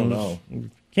assume. I don't know.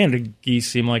 Canada geese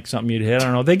seem like something you'd hit. I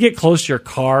don't know. They get close to your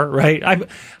car, right?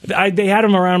 They had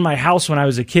them around my house when I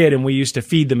was a kid, and we used to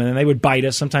feed them, and then they would bite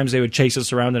us. Sometimes they would chase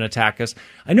us around and attack us.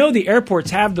 I know the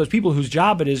airports have those people whose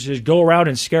job it is to just go around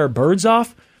and scare birds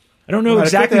off. I don't know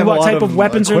exactly what type of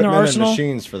weapons are in their arsenal. And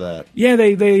machines for that. Yeah,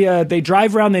 they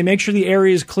drive around. They make sure the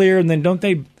area is clear, and then don't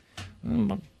they?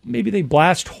 Maybe they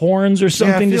blast horns or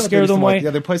something to scare them away.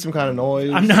 They play some kind of noise.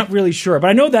 I'm not really sure, but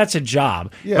I know that's a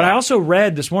job. Yeah. But I also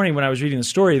read this morning when I was reading the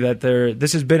story that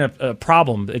this has been a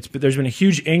problem. There's been a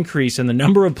huge increase in the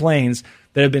number of planes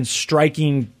that have been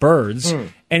striking birds.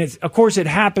 And of course, it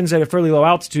happens at a fairly low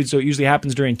altitude, so it usually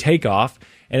happens during takeoff.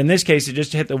 And in this case, it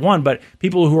just hit the one. But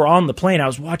people who were on the plane, I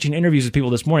was watching interviews with people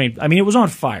this morning. I mean, it was on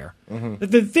fire.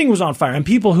 The thing was on fire. And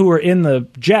people who were in the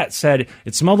jet said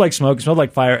it smelled like smoke, it smelled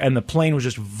like fire, and the plane was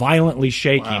just violently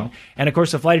shaking. Wow. And, of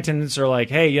course, the flight attendants are like,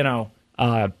 hey,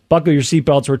 buckle your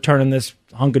seatbelts, we're turning this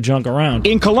hunk of junk around.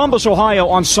 In Columbus, Ohio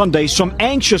on Sunday, some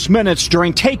anxious minutes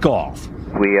during takeoff.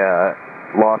 We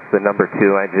lost the number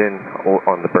 2 engine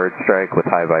on the bird strike with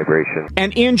high vibration.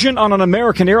 An engine on an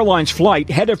American Airlines flight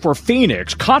headed for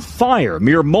Phoenix caught fire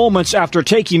mere moments after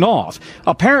taking off,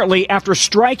 apparently after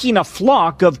striking a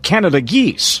flock of Canada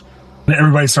geese.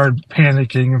 Everybody started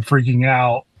panicking and freaking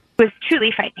out. It was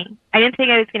truly frightening. I didn't think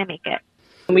I was going to make it.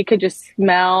 We could just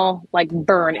smell like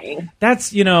burning.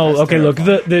 That's, okay, look,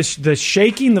 the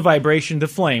shaking, the vibration, the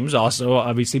flames, also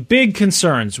obviously big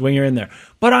concerns when you're in there.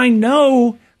 But I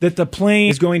know that the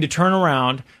plane is going to turn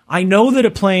around. I know that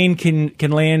a plane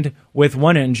can land with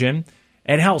one engine,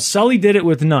 and hell, Sully did it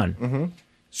with none.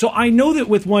 So I know that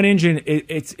with one engine,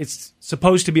 it's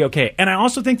supposed to be okay. And I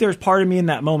also think there's part of me in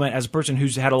that moment, as a person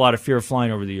who's had a lot of fear of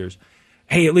flying over the years,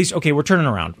 hey, at least, okay, we're turning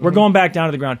around. We're going back down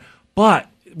to the ground. But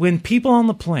when people on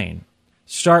the plane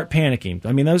start panicking,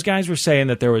 I mean, those guys were saying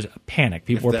that there was a panic.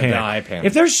 People were panicking.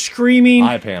 If they're screaming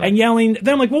and yelling,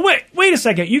 then I'm like, well, wait a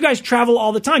second. You guys travel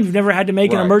all the time. You've never had to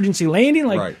make an emergency landing?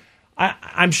 Like,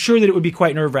 I'm sure that it would be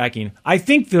quite nerve-wracking. I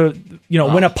think when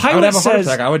a pilot I would have a heart says...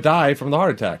 attack. I would die from the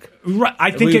heart attack. Right,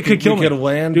 I think it could kill me. You could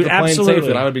land the plane safely,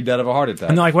 and I would be dead of a heart attack.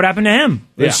 And they're like, what happened to him?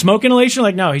 There's smoke inhalation?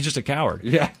 Like, no, he's just a coward.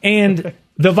 Yeah. And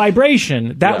the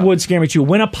vibration, that would scare me too.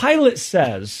 When a pilot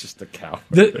says... Just a coward.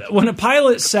 When a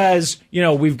pilot says,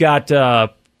 we've got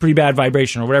pretty bad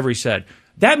vibration or whatever he said,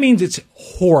 that means it's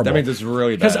horrible. That means it's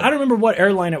really bad. Because I don't remember what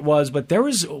airline it was, but there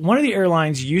was one of the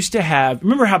airlines used to have...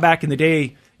 Remember how back in the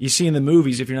day... You see in the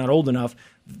movies, if you're not old enough,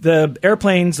 the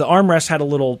airplanes, the armrests had a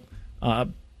little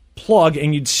plug,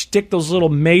 and you'd stick those little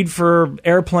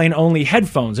made-for-airplane-only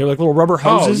headphones. They were like little rubber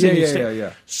hoses.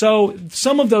 Yeah. So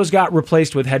some of those got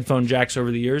replaced with headphone jacks over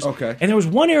the years. Okay. And there was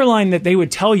one airline that they would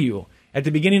tell you at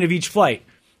the beginning of each flight,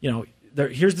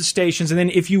 here's the stations, and then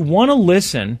if you want to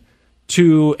listen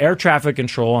to air traffic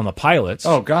control on the pilots...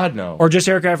 Oh, God, no. Or just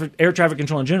air traffic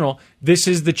control in general, this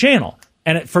is the channel.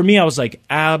 And for me, I was like,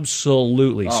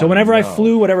 absolutely. So whenever I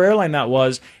flew, whatever airline that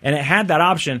was, and it had that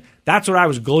option, that's what I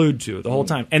was glued to the whole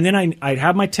time. And then I'd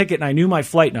have my ticket, and I knew my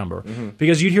flight number.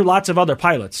 Because you'd hear lots of other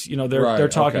pilots, they're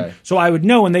talking. Okay. So I would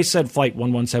know when they said flight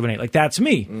 1178, like, that's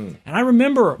me. And I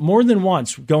remember more than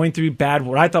once going through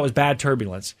what I thought was bad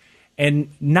turbulence and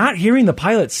not hearing the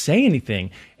pilot say anything.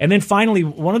 And then finally,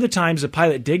 one of the times the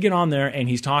pilot did get on there, and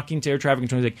he's talking to air traffic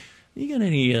control, he's like, you got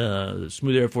any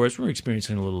smooth air for us? We're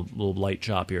experiencing a little light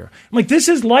chop here. I'm like, this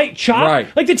is light chop?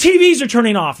 Right. Like, the TVs are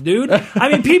turning off, dude. I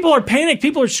mean, people are panicked.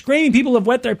 People are screaming. People have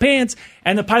wet their pants.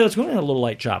 And the pilot's going, a little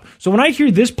light chop. So when I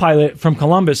hear this pilot from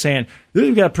Columbus saying,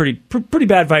 we've got pretty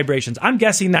bad vibrations, I'm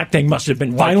guessing that thing must have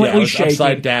been violently shaking.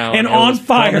 Upside down. And on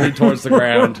fire. Towards the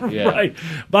ground. Yeah. Right.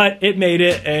 But it made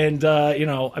it. And,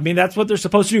 that's what they're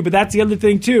supposed to do. But that's the other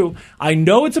thing, too. I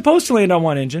know it's supposed to land on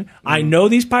one engine. I know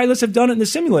these pilots have done it in the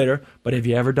simulator. But have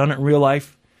you ever done it in real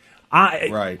life?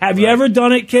 Have you ever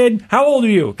done it, kid? How old are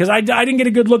you? Because I didn't get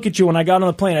a good look at you when I got on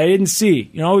the plane. I didn't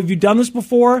see. Have you done this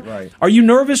before? Right. Are you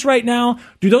nervous right now?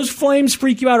 Do those flames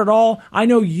freak you out at all? I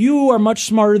know you are much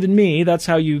smarter than me. That's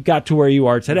how you got to where you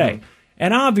are today.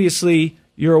 And obviously,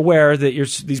 you're aware that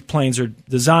these planes are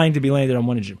designed to be landed on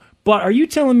one engine. But are you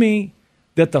telling me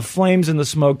that the flames and the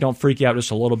smoke don't freak you out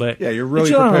just a little bit? Yeah, you're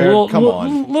really prepared. Come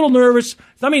on. A little nervous.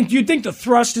 I mean, you'd think the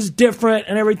thrust is different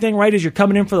and everything, right, as you're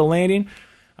coming in for the landing.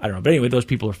 I don't know. But anyway, those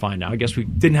people are fine now. I guess we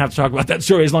didn't have to talk about that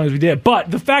story as long as we did. But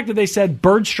the fact that they said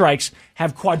bird strikes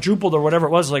have quadrupled or whatever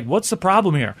it was, like, what's the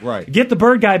problem here? Right. Get the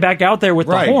bird guy back out there with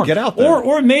the horn. Get out there.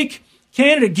 Or make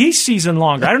Canada geese season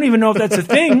longer. I don't even know if that's a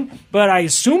thing, but I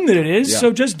assume that it is. Yeah.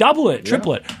 So just double it,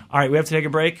 triple it. All right, we have to take a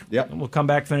break. Yep. We'll come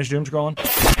back, finish doom scrolling.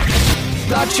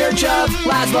 The Church of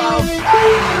Laszlo.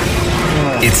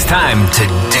 It's time to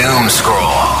doom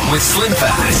scroll with Slim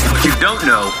Fast. What you don't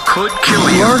know could kill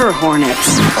you. Murder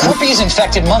hornets.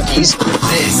 Herpes-infected monkeys.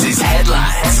 This is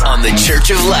Headlines on the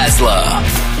Church of Laszlo.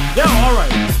 Yeah, all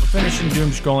right. We're finishing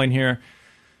doom scrolling here.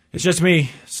 It's just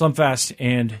me, Slim Fast,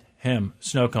 and him,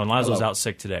 Snowcone. Laszlo's out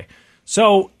sick today.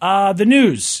 So, the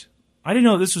news. I didn't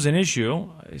know this was an issue.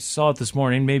 I saw it this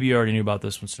morning. Maybe you already knew about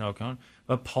this one, Snowcone.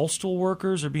 But postal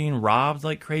workers are being robbed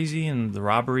like crazy, and the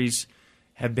robberies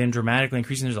have been dramatically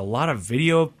increasing. There's a lot of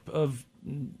video of,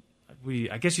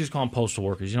 I guess you just call them postal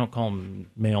workers. You don't call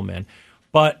them mailmen.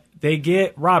 But they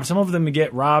get robbed. Some of them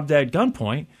get robbed at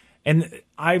gunpoint. And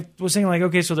I was thinking, like,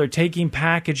 okay, so they're taking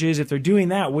packages. If they're doing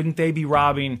that, wouldn't they be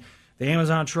robbing the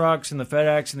Amazon trucks and the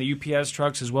FedEx and the UPS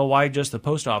trucks as well? Why just the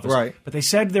post office? Right. But they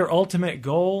said their ultimate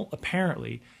goal,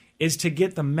 apparently, is to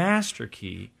get the master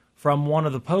key from one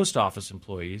of the post office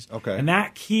employees. Okay. And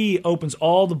that key opens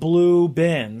all the blue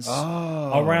bins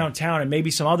around town and maybe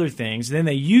some other things. And then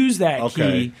they use that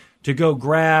key to go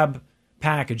grab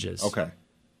packages. Okay.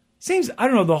 Seems, I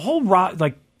don't know, the whole,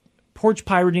 like, porch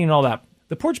pirating and all that.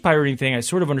 The porch pirating thing I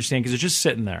sort of understand because it's just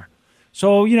sitting there.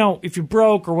 So, you know, if you're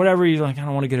broke or whatever, you're like, I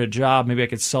don't want to get a job. Maybe I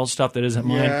could sell stuff that isn't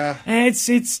mine. Yeah. And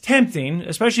it's tempting,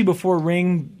 especially before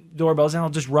Ring doorbells, and I'll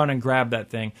just run and grab that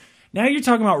thing. Now you're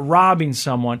talking about robbing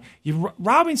someone. You're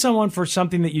robbing someone for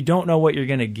something that you don't know what you're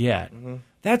going to get. Mm-hmm.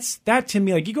 That to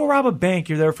me, like, you go rob a bank,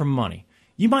 you're there for money.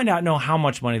 You might not know how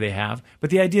much money they have, but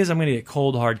the idea is I'm going to get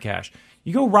cold, hard cash.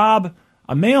 You go rob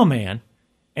a mailman,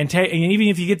 and even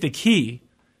if you get the key,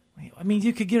 I mean,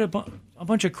 you could get a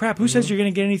bunch of crap. Who says you're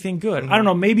going to get anything good? I don't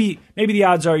know. Maybe the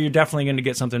odds are you're definitely going to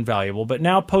get something valuable. But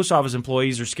now post office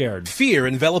employees are scared. Fear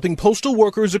enveloping postal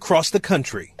workers across the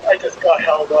country. I just got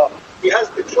held up. He has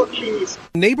the truck keys.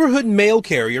 Neighborhood mail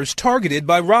carriers targeted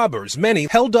by robbers, many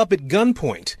held up at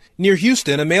gunpoint. Near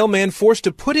Houston, a mailman forced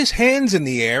to put his hands in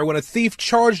the air when a thief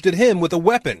charged at him with a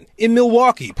weapon. In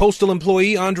Milwaukee, postal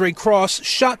employee Andre Cross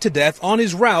shot to death on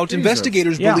his route,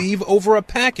 investigators believe, over a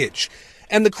package.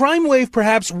 And the crime wave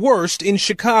perhaps worst in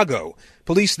Chicago.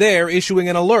 Police there issuing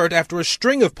an alert after a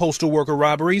string of postal worker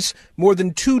robberies, more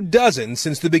than 24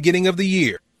 since the beginning of the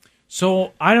year.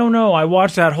 So, I don't know. I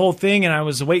watched that whole thing, and I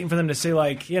was waiting for them to say,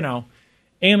 like, you know,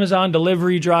 Amazon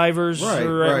delivery drivers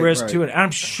are at risk too. And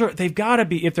I'm sure they've got to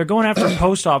be. If they're going after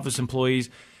post office employees,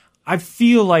 I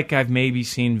feel like I've maybe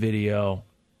seen video,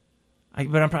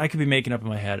 but I could be making up in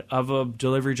my head, of a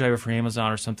delivery driver for Amazon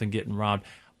or something getting robbed.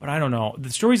 But I don't know.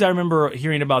 The stories I remember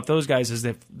hearing about those guys is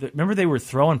that, remember they were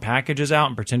throwing packages out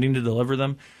and pretending to deliver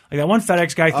them? Like that one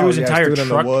FedEx guy threw his entire truck. In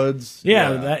the woods.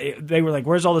 Yeah. They were like,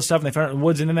 where's all this stuff? And they found it in the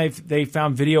woods. And then they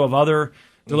found video of other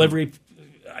delivery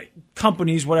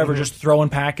companies, whatever, just throwing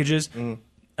packages.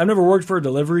 I've never worked for a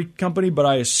delivery company, but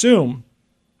I assume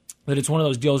that it's one of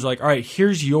those deals like, all right,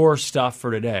 here's your stuff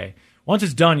for today. Once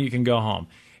it's done, you can go home.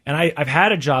 And I've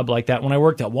had a job like that when I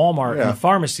worked at Walmart in the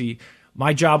pharmacy.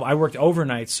 My job, I worked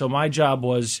overnight, so my job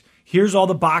was, here's all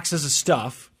the boxes of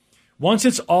stuff. Once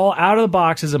it's all out of the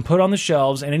boxes and put on the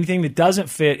shelves, and anything that doesn't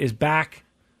fit is back,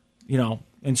 you know,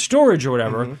 in storage or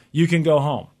whatever, you can go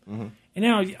home. And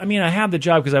now, I mean, I have the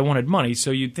job because I wanted money,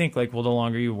 so you'd think, like, well, the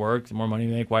longer you work, the more money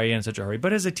you make, why are you in such a hurry?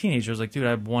 But as a teenager, I was like, dude,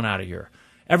 I want out of here.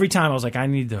 Every time I was like, I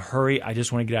need to hurry, I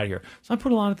just want to get out of here. So I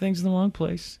put a lot of things in the wrong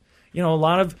place. You know, a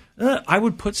lot of, I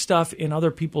would put stuff in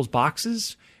other people's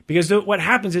boxes. Because what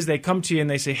happens is they come to you and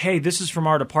they say, hey, this is from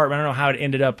our department. I don't know how it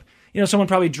ended up. You know, someone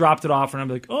probably dropped it off, and I'm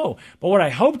like, oh. But what I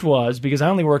hoped was, because I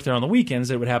only worked there on the weekends,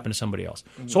 that it would happen to somebody else.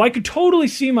 So I could totally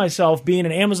see myself being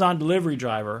an Amazon delivery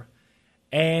driver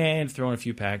and throwing a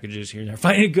few packages here and there,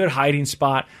 finding a good hiding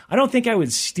spot. I don't think I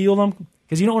would steal them,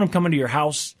 because you don't want them coming to your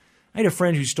house. I had a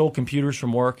friend who stole computers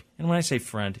from work. And when I say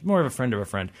friend, more of a friend of a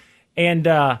friend. And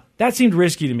that seemed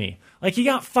risky to me. Like, he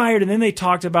got fired, and then they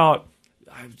talked about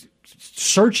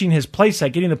searching his place,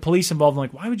 like getting the police involved. I'm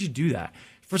like, why would you do that?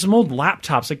 For some old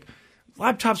laptops, like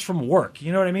laptops from work,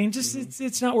 you know what I mean? Just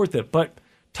it's not worth it. But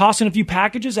tossing a few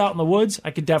packages out in the woods,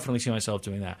 I could definitely see myself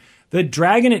doing that. The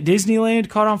dragon at Disneyland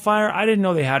caught on fire. I didn't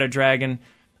know they had a dragon.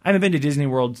 I haven't been to Disney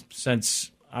World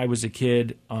since I was a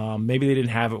kid. Maybe they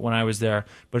didn't have it when I was there,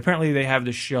 but apparently they have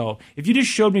the show. If you just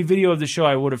showed me video of the show,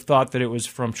 I would have thought that it was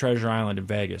from Treasure Island in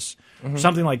Vegas,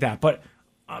 something like that. But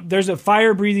there's a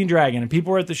fire-breathing dragon, and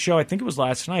people were at the show, I think it was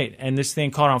last night, and this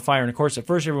thing caught on fire. And, of course, at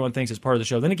first everyone thinks it's part of the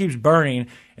show. Then it keeps burning,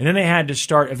 and then they had to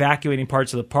start evacuating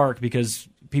parts of the park because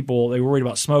they were worried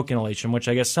about smoke inhalation, which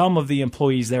I guess some of the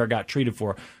employees there got treated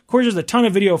for. Of course, there's a ton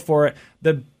of video for it.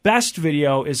 The best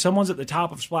video is someone's at the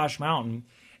top of Splash Mountain,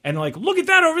 and they're like, look at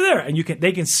that over there. And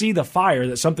they can see the fire,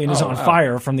 that something is on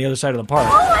fire from the other side of the park.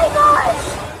 Oh, my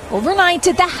gosh! Overnight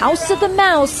at the House of the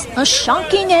Mouse, a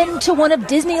shocking end to one of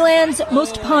Disneyland's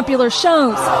most popular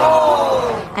shows.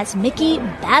 As Mickey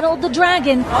battled the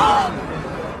dragon,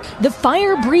 the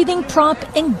fire-breathing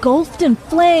prop engulfed in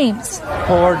flames.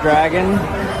 Poor dragon.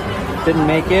 Didn't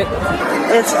make it.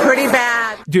 It's pretty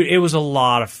bad. Dude, it was a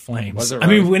lot of flames. Was it right? I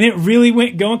mean, when it really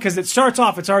went going, because it starts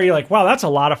off, it's already like, wow, that's a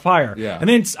lot of fire. Yeah. And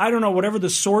then, I don't know, whatever the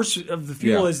source of the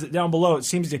fuel Yeah. is down below, it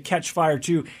seems to catch fire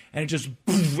too. And it just,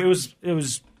 it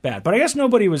was bad. But I guess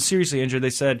nobody was seriously injured. They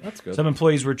said some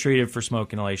employees were treated for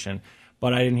smoke inhalation,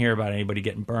 but I didn't hear about anybody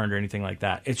getting burned or anything like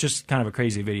that. It's just kind of a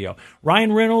crazy video.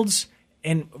 Ryan Reynolds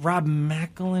and Rob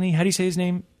McElhenney, how do you say his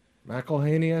name?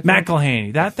 McElhaney, I think.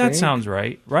 McElhaney. That sounds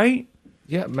right?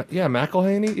 Yeah,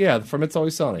 McElhaney. Yeah, from It's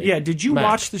Always Sunny. Yeah, did you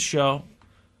watch the show?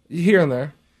 Here and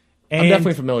there. I'm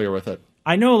definitely familiar with it.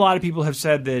 I know a lot of people have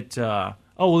said that,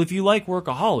 if you like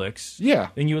Workaholics,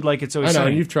 then you would like It's Always I know, Sunny.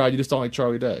 and you've tried. You just don't like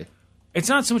Charlie Day. It's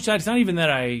not so much that. It's not even that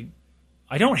I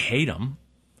don't hate him.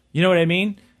 You know what I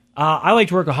mean? I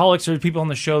liked Workaholics. There were people on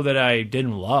the show that I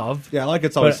didn't love. Yeah, I like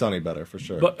It's Always Sunny better, for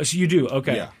sure. But so you do?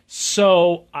 Okay. Yeah.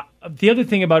 So the other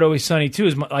thing about Always Sunny, too,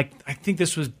 is I think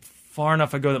this was far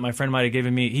enough ago that my friend might have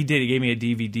given me, he gave me a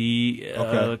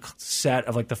DVD set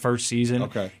of the first season.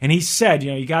 Okay. And he said,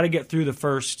 you got to get through the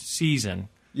first season.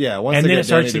 Yeah, once and they then get it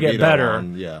starts to Danny get DeVito better.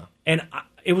 on, yeah. And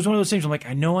it was one of those things, I'm like,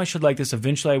 I know I should like this.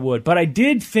 Eventually I would. But I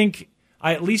did think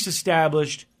I at least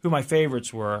established who my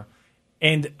favorites were.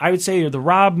 And I would say the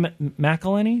Rob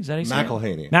McElhenney. Is that how you say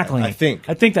it? McElhaney.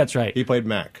 I think that's right. He played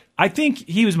Mac. I think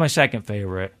he was my second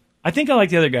favorite. I think I like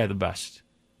the other guy the best.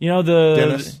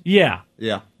 Dennis? Yeah.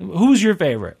 Yeah. Who's your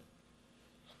favorite?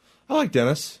 I like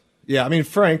Dennis. Yeah, I mean,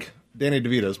 Frank, Danny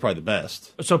DeVito is probably the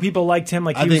best. So people liked him.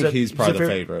 I think he's probably the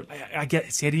favorite. I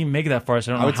didn't even make it that far,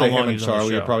 so I don't I know would how say long him he and was on the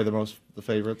Charlie show. are probably the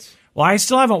favorites. Well, I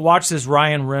still haven't watched this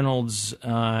Ryan Reynolds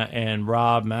and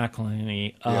Rob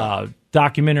McElhenney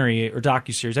documentary or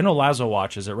docuseries. I know Lazo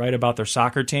watches it, right, about their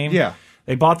soccer team. Yeah.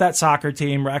 They bought that soccer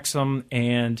team, Wrexham,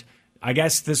 and I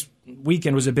guess this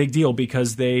weekend was a big deal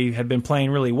because they had been playing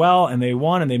really well, and they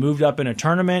won, and they moved up in a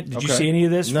tournament. Did you see any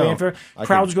of this? No. Fanfare?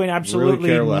 Crowd was going absolutely really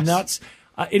care less. nuts.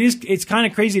 It's kind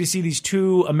of crazy to see these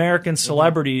two American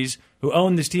celebrities who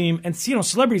own this team, and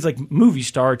celebrities like movie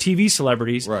star, TV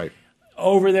celebrities, right,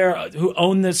 over there who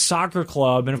own this soccer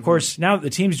club. And of course, now that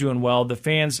the team's doing well, the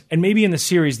fans, and maybe in the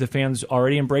series, the fans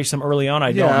already embraced them early on.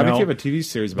 I don't know. I mean, if you have a TV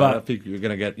series about it, I think you're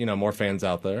going to get more fans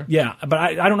out there. Yeah, but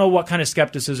I don't know what kind of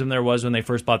skepticism there was when they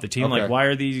first bought the team. Okay. Like, why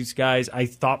are these guys? I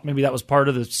thought maybe that was part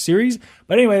of the series.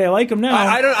 But anyway, they like them now.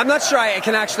 I'm not sure I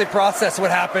can actually process what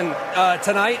happened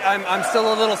tonight. I'm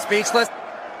still a little speechless.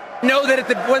 Know that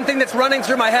the one thing that's running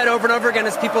through my head over and over again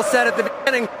is people said at the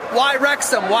beginning, why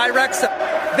Wrexham? Why Wrexham?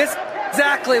 This is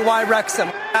exactly why Wrexham.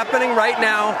 Happening right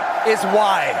now is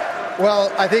why.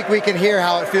 Well, I think we can hear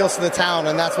how it feels to the town,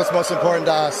 and that's what's most important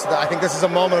to us. I think this is a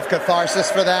moment of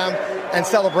catharsis for them and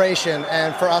celebration,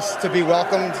 and for us to be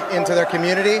welcomed into their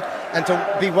community and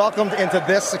to be welcomed into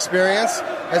this experience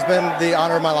has been the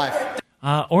honor of my life.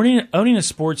 Owning a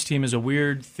sports team is a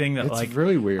weird thing that It's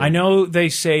really weird. I know they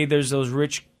say there's those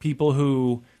rich people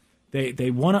who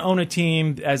they want to own a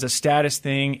team as a status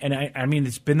thing, and I mean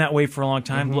it's been that way for a long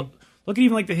time. Mm-hmm. Look at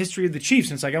even like the history of the Chiefs.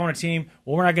 And it's like, I want a team.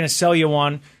 Well, we're not going to sell you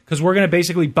one because we're going to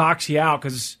basically box you out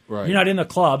because you're not in the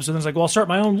club. So then it's like, well, I'll start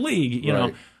my own league. You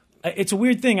know, it's a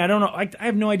weird thing. I don't know. I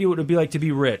have no idea what it would be like to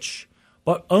be rich.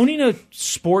 But owning a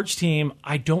sports team,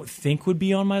 I don't think would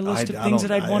be on my list of things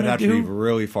that I'd want to do. It'd have to be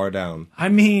really far down. I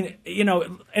mean,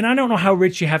 and I don't know how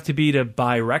rich you have to be to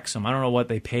buy Wrexham. I don't know what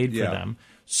they paid for them.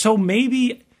 So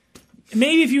maybe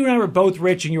if you and I were both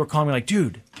rich and you were calling me like,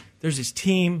 dude, there's this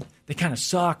team. They kind of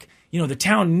suck. The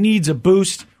town needs a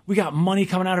boost. We got money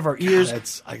coming out of our ears.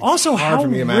 It's also, hard for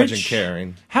me to imagine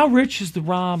caring. How rich is the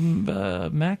Rob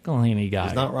McElhenney guy?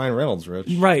 He's not Ryan Reynolds rich.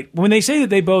 Right. When they say that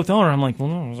they both own it, I'm like, well,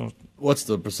 no. What's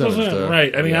the percentage there?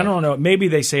 Right. I mean, I don't know. Maybe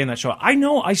they say in that show. I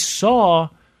know I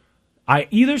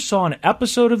either saw an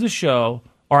episode of the show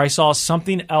or I saw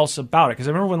something else about it. Because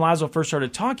I remember when Lazo first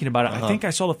started talking about it, I think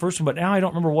I saw the first one, but now I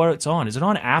don't remember what it's on. Is it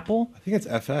on Apple? I think it's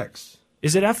FX.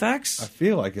 Is it FX? I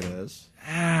feel like it is.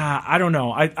 I don't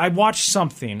know. I watched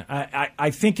something.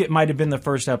 I think it might have been the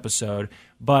first episode,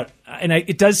 but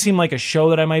it does seem like a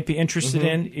show that I might be interested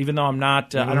in, even though I'm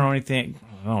not. I don't know anything.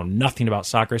 I don't know nothing about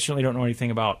soccer. I certainly don't know anything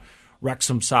about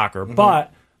Wrexham soccer.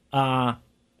 But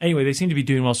anyway, they seem to be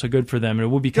doing well, so good for them. And it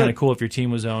would be kind of cool if your team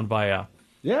was owned by a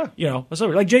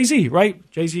celebrity like Jay-Z,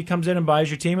 right? Jay-Z comes in and buys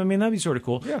your team. I mean, that'd be sort of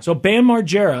cool. Yeah. So Bam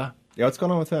Margera. Yeah, what's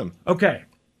going on with him? Okay,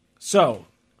 so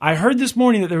I heard this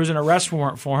morning that there was an arrest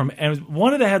warrant for him, and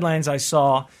one of the headlines I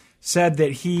saw said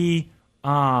that he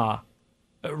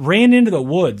ran into the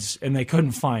woods and they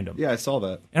couldn't find him. Yeah, I saw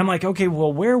that. And I'm like, okay,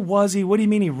 well, where was he? What do you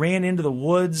mean he ran into the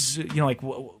woods? You know, like,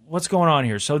 what's going on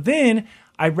here? So then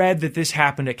I read that this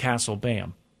happened at Castle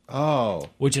Bam. Oh.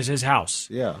 Which is his house.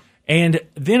 Yeah. And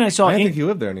then I saw... I don't think he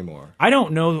lived there anymore. I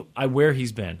don't know where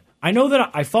he's been. I know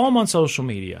that I follow him on social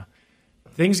media.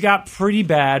 Things got pretty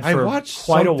bad for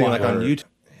quite a while. Like on YouTube,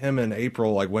 him and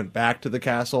April like went back to the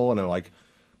castle and like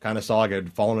kind of saw like it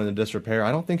had fallen into disrepair.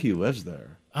 I don't think he lives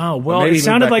there. Oh, well, it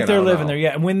sounded like they're living there.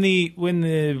 Yeah, and when the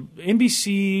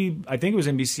NBC, I think it was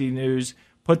NBC News,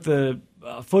 put the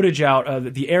footage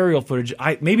out, the aerial footage,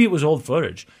 maybe it was old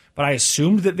footage, but I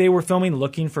assumed that they were filming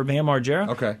looking for Bam Margera.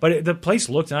 Okay. But the place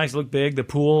looked nice, looked big. The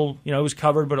pool, it was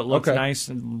covered, but it looked nice.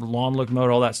 And the lawn looked mowed,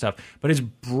 all that stuff. But his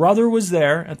brother was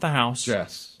there at the house.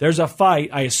 Jess. There's a fight.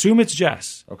 I assume it's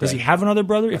Jess. Okay. Does he have another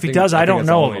brother? If he does, I don't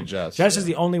know of him. Jess is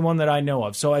the only one that I know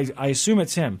of. So I assume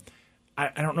it's him.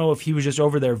 I don't know if he was just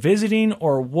over there visiting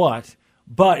or what,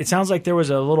 but it sounds like there was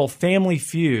a little family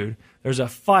feud. There's a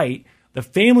fight. The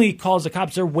family calls the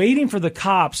cops. They're waiting for the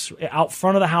cops out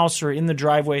front of the house or in the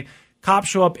driveway. Cops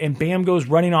show up, and Bam goes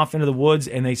running off into the woods,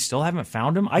 and they still haven't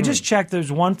found him. I just checked.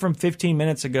 There's one from 15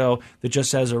 minutes ago that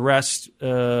just says arrest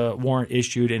warrant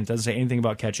issued, and it doesn't say anything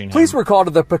about catching him. Police were called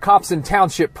to the Pocopson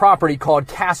Township property called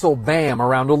Castle Bam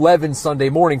around 11 Sunday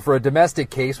morning for a domestic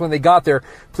case. When they got there,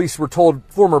 police were told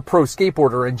former pro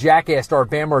skateboarder and Jackass star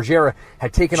Bam Margera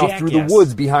had taken off through the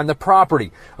woods behind the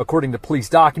property. According to police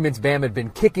documents, Bam had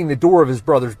been kicking the door of his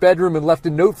brother's bedroom and left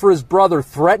a note for his brother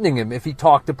threatening him if he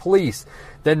talked to police.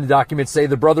 Then the documents say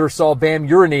the brother saw Bam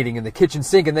urinating in the kitchen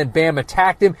sink and then Bam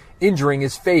attacked him, injuring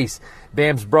his face.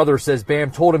 Bam's brother says Bam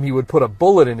told him he would put a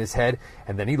bullet in his head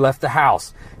and then he left the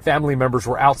house. Family members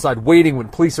were outside waiting when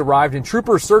police arrived and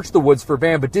troopers searched the woods for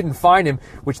Bam but didn't find him,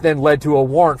 which then led to a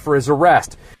warrant for his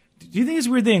arrest. Do you think it's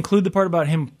weird they include the part about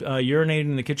him urinating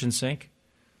in the kitchen sink?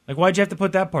 Like, why'd you have to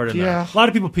put that part in there? A lot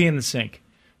of people pee in the sink.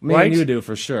 Me and you do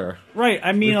for sure. Right.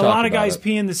 I mean, a lot of guys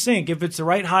pee in the sink. If it's the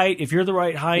right height, if you're the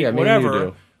right height,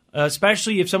 whatever.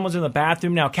 Especially if someone's in the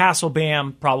bathroom. Now, Castle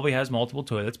Bam probably has multiple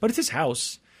toilets, but it's his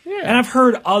house. Yeah. And I've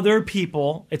heard other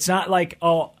people, it's not like,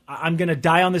 oh, I'm going to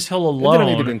die on this hill alone. They don't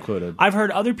need to be included. I've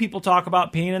heard other people talk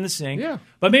about peeing in the sink. Yeah.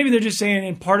 But maybe they're just saying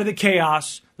in part of the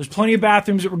chaos, there's plenty of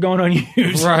bathrooms that were going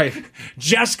unused. Right.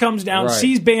 Jess comes down,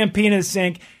 sees Bam peeing in the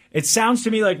sink. It sounds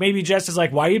to me like maybe Jess is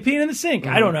like, why are you peeing in the sink?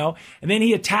 I don't know. And then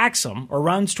he attacks him or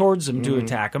runs towards him to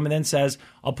attack him and then says,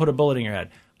 I'll put a bullet in your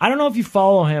head. I don't know if you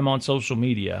follow him on social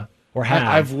media or have.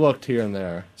 I've looked here and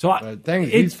there. So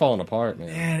he's falling apart, man.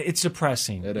 Man, it's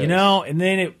depressing. It is. And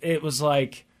then it was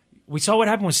like, we saw what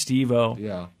happened with Steve-O.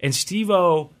 Yeah. And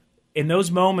Steve-O, in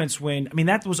those moments when,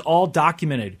 that was all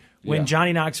documented. When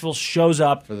Johnny Knoxville shows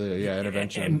up for the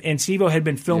intervention, and Steve-O had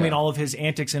been filming all of his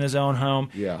antics in his own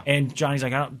home, and Johnny's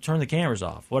like, "I don't turn the cameras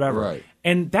off, whatever." Right.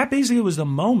 And that basically was the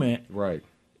moment,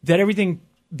 that everything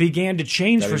began to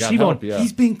change for Steve-O.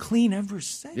 He's been clean ever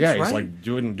since. Yeah, he's like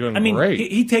doing great.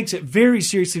 He takes it very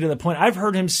seriously to the point. I've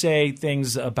heard him say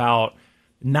things about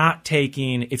not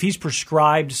taking if he's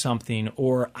prescribed something,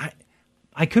 or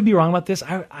I could be wrong about this.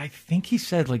 I think he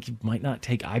said like he might not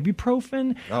take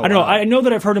ibuprofen. I don't know. I know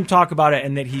that I've heard him talk about it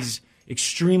and that he's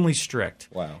extremely strict.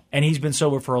 Wow. And he's been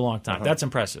sober for a long time. That's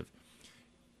impressive.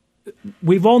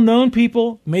 We've all known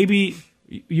people, maybe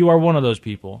you are one of those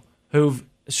people, who've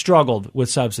struggled with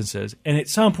substances. And at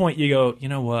some point you go, you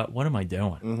know what? What am I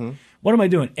doing? What am I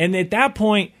doing? And at that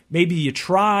point, maybe you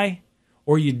try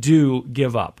or you do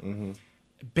give up.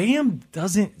 Bam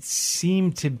doesn't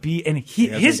seem to be, and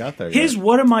his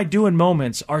what am I doing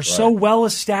moments are so well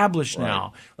established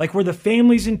now. Like where the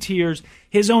family's in tears,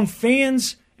 his own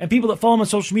fans and people that follow him on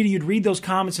social media, you'd read those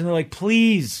comments and they're like,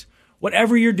 please,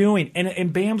 whatever you're doing.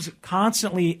 And Bam's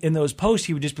constantly in those posts,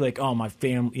 he would just be like, oh, my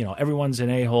family, everyone's an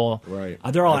a-hole. Right.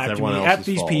 They're all after me, F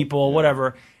these people,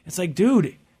 whatever. It's like,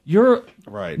 dude, you're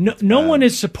no one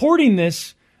is supporting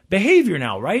this behavior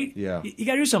now, right? Yeah. You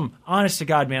got to do something. Honest to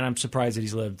God, man, I'm surprised that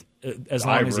he's lived as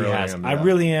long as he has. I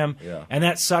really am. Yeah. And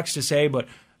that sucks to say, but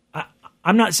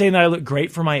I'm not saying that I look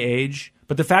great for my age,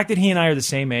 but the fact that he and I are the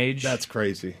same age. That's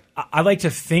crazy. I like to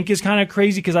think is kind of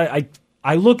crazy because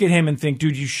I look at him and think,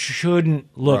 dude, you shouldn't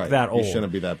look that old. You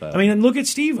shouldn't be that bad. I mean, and look at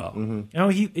Steve-O.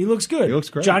 He looks good. He looks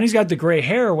great. Johnny's got the gray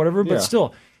hair or whatever, but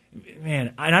still.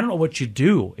 Man, and I don't know what you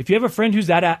do. If you have a friend who's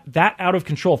that out of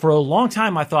control, for a long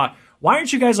time I thought, why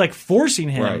aren't you guys like forcing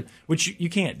him? Which you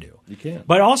can't do. You can't.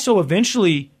 But also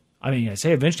eventually, I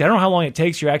say eventually, I don't know how long it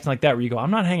takes you're acting like that where you go, I'm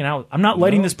not hanging out. I'm not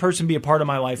letting this person be a part of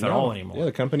my life at all anymore. Yeah,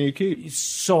 the company you keep.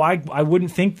 So I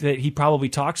wouldn't think that he probably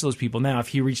talks to those people now. If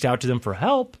he reached out to them for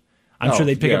help, I'm sure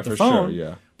they'd pick up the phone. Sure,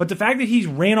 yeah. But the fact that he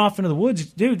ran off into the woods,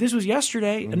 dude, this was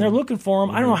yesterday, and they're looking for him.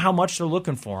 I don't know how much they're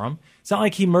looking for him. It's not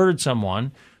like he murdered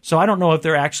someone. So I don't know if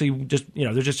they're actually just,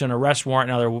 they're just an arrest warrant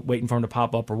now. They're waiting for him to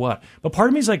pop up or what. But part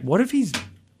of me is like, what if he's dead?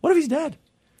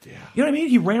 Yeah. You know what I mean?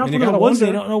 He ran off into the woods.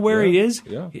 They don't know where he is.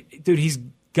 Yeah. Dude, he's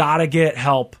got to get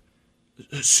help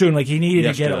soon. Like, he needed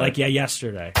to get it,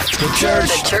 yesterday.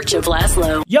 The Church of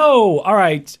Laszlo. Yo, all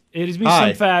right. It is me,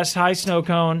 Slim Fast. Hi, Snow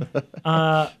Cone.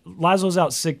 Laszlo's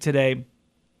out sick today.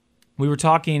 We were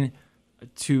talking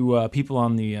to people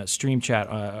on the stream chat,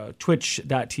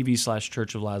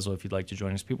 twitch.tv/Church of Laszlo, if you'd like to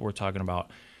join us. People were talking about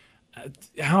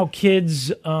how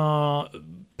kids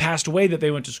passed away that they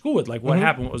went to school with. Like, what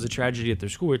happened? What was the tragedy at their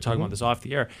school? We were talking about this off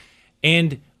the air.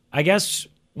 And I guess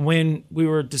when we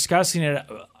were discussing it,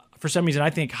 for some reason, I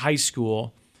think high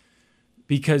school,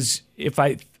 because if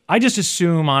I just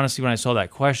assume, honestly, when I saw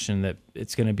that question, that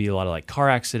it's going to be a lot of like car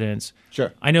accidents.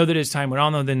 Sure. I know that as time went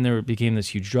on, though, then there became this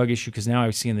huge drug issue because now I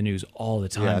see in the news all the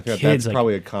time. Yeah, I think kids, that's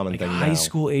probably a common thing now. High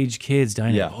school age kids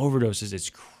dying of overdoses. It's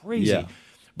crazy. Yeah.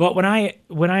 But when I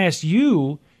asked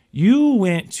you, you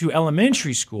went to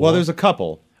elementary school. Well, there's a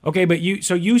couple. Okay, but you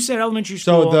said elementary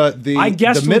school. So the I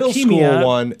guess the middle leukemia, school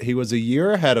one, he was a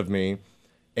year ahead of me,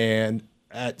 and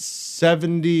at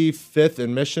 75th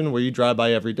and Mission, where you drive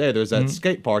by every day, there's that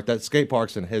skate park. That skate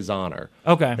park's in his honor.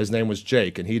 Okay. His name was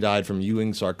Jake, and he died from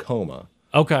Ewing sarcoma.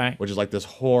 Okay. Which is like this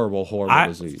horrible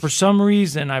disease. For some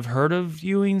reason, I've heard of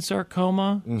Ewing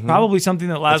sarcoma. Probably something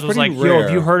that Laz was like, rare. yo,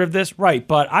 have you heard of this? Right.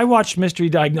 But I watched Mystery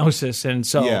Diagnosis, and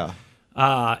so,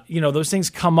 those things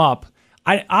come up.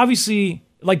 I obviously,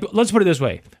 let's put it this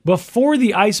way. Before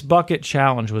the Ice Bucket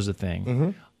Challenge was a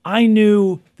thing, I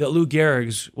knew that Lou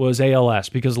Gehrig's was ALS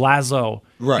because Laszlo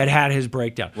had his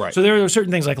breakdown. Right. So there were certain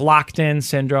things like locked-in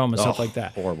syndrome and stuff like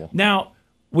that. Horrible. Now,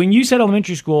 when you said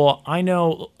elementary school, I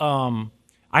know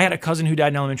I had a cousin who died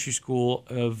in elementary school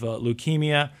of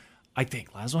leukemia. I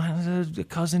think Laszlo has a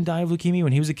cousin die of leukemia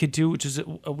when he was a kid too, which is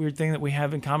a weird thing that we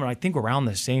have in common. I think we're around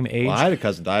the same age. Well, I had a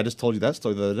cousin die. I just told you that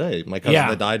story the other day. My cousin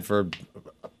that died for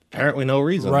apparently no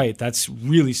reason. Right. That's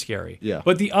really scary. Yeah.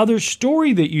 But the other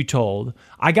story that you told,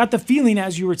 I got the feeling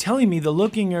as you were telling me, the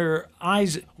look in your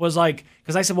eyes was like,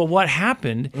 because I said, well, what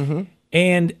happened?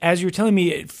 And as you were telling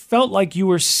me, it felt like you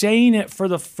were saying it for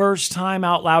the first time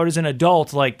out loud as an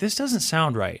adult, like, this doesn't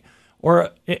sound right. Or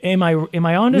am I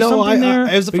onto something there?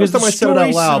 It was the first time I said it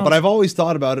out loud, but I've always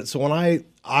thought about it. So when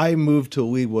I moved to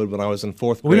Leawood when I was in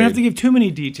fourth grade. We don't have to give too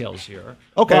many details here.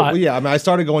 Okay, well, yeah. I mean, I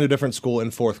started going to a different school in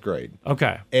fourth grade.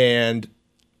 Okay. And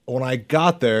when I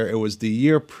got there, it was the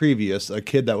year previous, a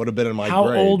kid that would have been in my grade.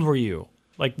 How old were you?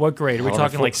 Like, what grade? Are we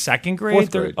talking like second grade?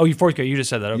 Fourth grade. Oh, you fourth grade. You just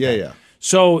said that. Okay. Yeah.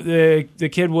 So the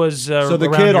kid was so the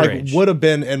around kid would have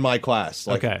been in my class.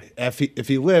 Like, okay. If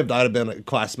he lived, I'd have been a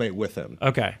classmate with him.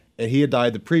 Okay. And he had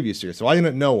died the previous year, so I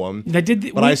didn't know him.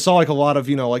 But I saw like a lot of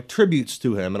tributes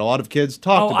to him, and a lot of kids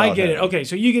talked about him. Oh, I get it. Okay,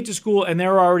 so you get to school, and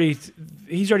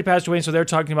he's already passed away, and so they're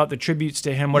talking about the tributes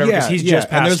to him, whatever, because he's just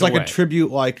passed away. And there's like a tribute,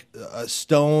 like a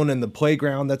stone in the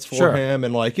playground that's for him,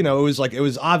 and it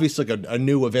was obviously like a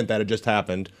new event that had just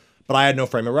happened. But I had no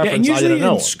frame of reference. And usually I didn't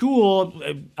know. in school,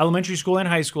 elementary school and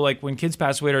high school, like when kids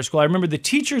pass away at our school, I remember the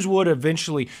teachers would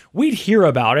eventually, we'd hear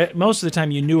about it. Most of the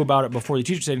time you knew about it before the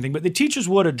teacher said anything, but the teachers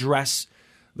would address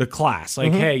the class.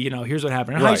 Like, hey, here's what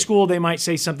happened. In high school, they might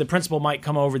say something. The principal might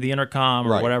come over the intercom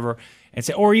or whatever and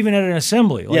say, or even at an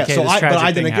assembly. Like, hey, but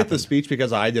I didn't get the speech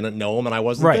because I didn't know him and I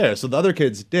wasn't there. So the other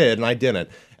kids did and I didn't.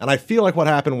 And I feel like what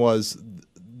happened was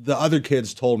the other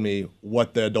kids told me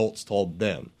what the adults told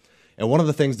them. And one of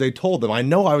the things they told them, I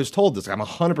know I was told this, I'm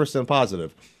 100%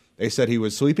 positive. They said he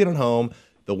was sleeping at home,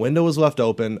 the window was left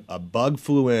open, a bug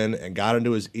flew in and got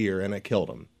into his ear and it killed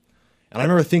him. And I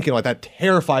remember thinking, like, that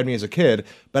terrified me as a kid.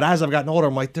 But as I've gotten older,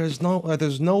 I'm like, there's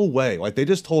no way. Like, they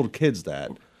just told kids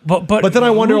that. But then I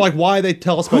wonder, why they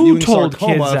tell us about Ewing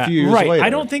sarcoma a few years later.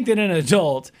 I don't think that an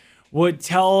adult would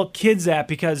tell kids that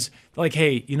because, like,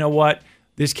 hey, you know what?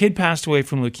 This kid passed away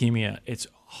from leukemia. It's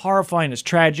horrifying. It's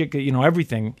tragic.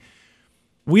 Everything.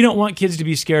 We don't want kids to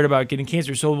be scared about getting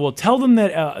cancer, so we'll tell them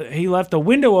that he left a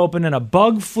window open and a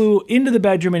bug flew into the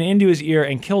bedroom and into his ear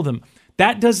and killed him.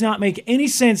 That does not make any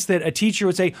sense that a teacher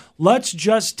would say, let's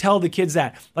just tell the kids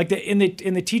that. Like in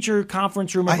the teacher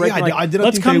conference room,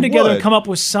 let's come together and come up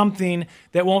with something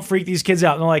that won't freak these kids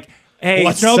out. And they're like, hey,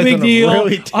 it's no big deal.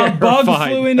 Really a bug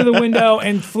flew into the window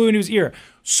and flew into his ear.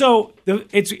 So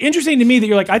it's interesting to me that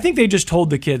you're like, I think they just told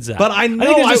the kids that. But I know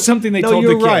think it's just something they told the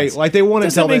kids. No, you're right. Like they want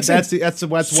to tell them. That's way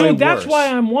worse. So that's why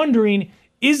I'm wondering,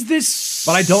 is this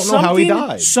but I don't know how he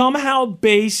died. Somehow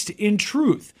based in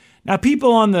truth? Now,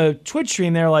 people on the Twitch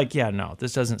stream, they're like, yeah, no,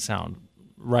 this doesn't sound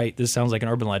right. This sounds like an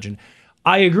urban legend.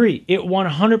 I agree. It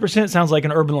 100% sounds like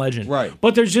an urban legend. Right.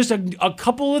 But there's just a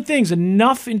couple of things,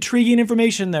 enough intriguing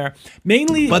information there.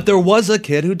 Mainly. But there was a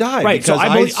kid who died. Right. So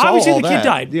I saw obviously all the kid that.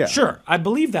 died. Yeah. Sure. I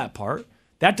believe that part.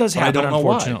 That does But I happen, don't know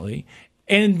why. unfortunately.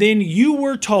 And then you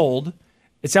were told,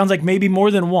 it sounds like maybe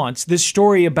more than once, this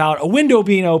story about a window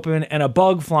being open and a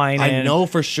bug flying in. I know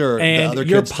for sure. And the other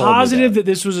you're kids told me positive that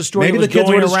this was a story Maybe that was the kids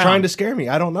going were just around. trying to scare me.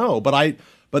 I don't know.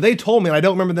 But they told me, and I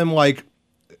don't remember them like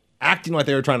acting like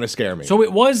they were trying to scare me. So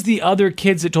it was the other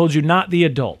kids that told you, not the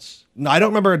adults. No, I don't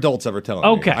remember adults ever telling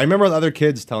me. Okay. I remember the other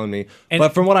kids telling me.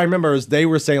 But from what I remember is they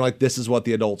were saying like, this is what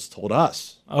the adults told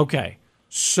us. Okay.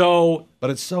 So, but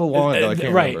it's so long ago, I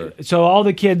can't remember. So all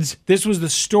the kids, this was the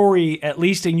story, at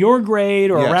least in your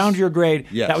grade or Yes. around your grade.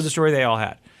 Yes. That was the story they all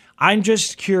had. I'm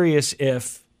just curious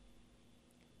if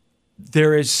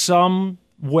there is some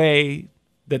way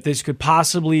that this could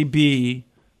possibly be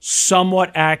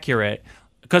somewhat accurate.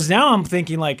 Because now I'm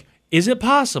thinking, like, is it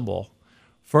possible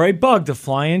for a bug to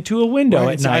fly into a window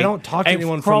Right, at see, night I don't talk to and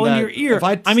anyone crawl from in that. your ear? If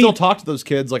I still talk to those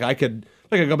kids, like I could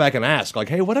go back and ask, like,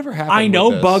 hey, whatever happened? I know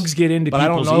with this? bugs get into but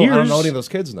people's I don't know, ears. I don't know any of those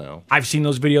kids now. I've seen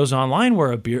those videos online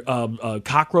where a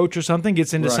cockroach or something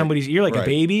gets into Right, somebody's ear, like a right.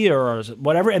 baby or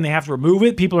whatever, and they have to remove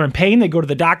it. People are in pain. They go to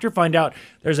the doctor, find out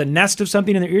there's a nest of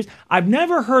something in their ears. I've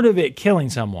never heard of it killing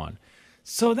someone.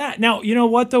 So now, you know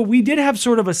what, though? We did have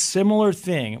sort of a similar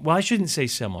thing. Well, I shouldn't say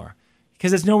similar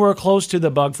because it's nowhere close to the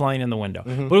bug flying in the window.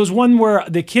 Mm-hmm. But it was one where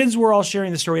the kids were all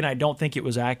sharing the story, and I don't think it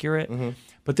was accurate. Mm-hmm.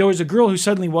 But there was a girl who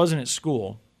suddenly wasn't at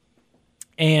school.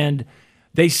 And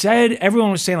they said, everyone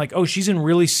was saying like, oh, she's in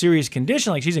really serious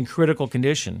condition. Like she's in critical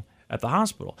condition at the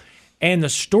hospital. And the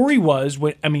story was,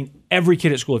 every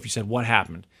kid at school, if you said, what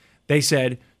happened? They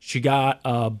said she got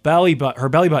her belly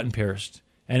button pierced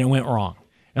and it went wrong.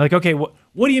 And like, okay, what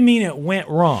do you mean it went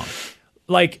wrong?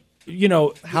 Like, you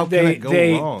know, How can it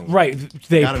go wrong? Right.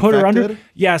 They Got put her under. infected?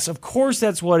 Yes, of course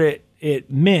that's what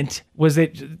it meant, was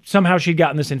that somehow she'd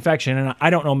gotten this infection. And I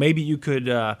don't know, maybe you could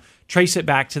trace it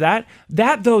back to that.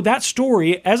 That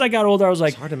story, as I got older, I was like,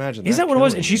 It's hard to imagine. is that what it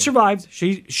was? And she survived.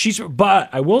 But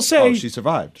I will say, she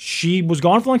survived. She was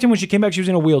gone for a long time. When she came back, she was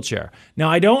in a wheelchair. Now,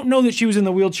 I don't know that she was in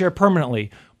the wheelchair permanently,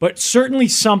 but certainly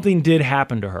something did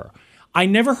happen to her. I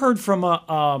never heard from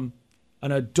an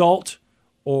adult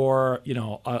or, you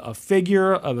know, a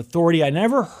figure of authority. I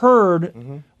never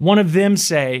heard one of them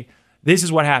say, this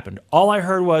is what happened. All I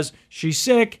heard was she's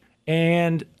sick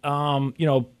and, you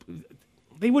know,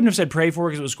 they wouldn't have said pray for her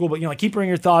because it was school, but, you know, like keep her in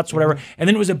your thoughts, whatever. And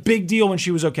then it was a big deal when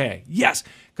she was okay. Yes.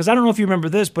 Because I don't know if you remember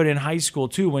this, but in high school,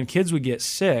 too, when kids would get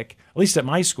sick, at least at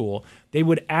my school, they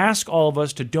would ask all of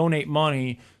us to donate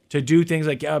money to do things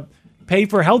like pay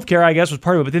for healthcare, I guess, was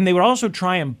part of it. But then they would also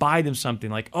try and buy them something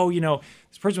like, oh, you know,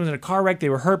 this person was in a car wreck, they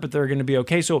were hurt, but they're going to be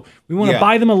okay. So we want to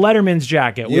buy them a Letterman's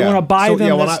jacket. We want to buy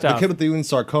them this stuff. The kid with the Ewing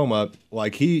sarcoma,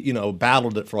 like he, you know,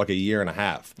 battled it for like a year and a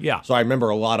half. Yeah. So I remember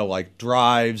a lot of like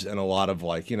drives and a lot of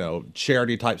like, you know,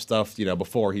 charity type stuff, you know,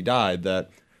 before he died that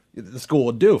the school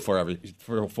would do for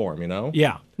him, you know?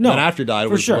 Yeah. No. And after he died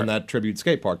for was sure. when that tribute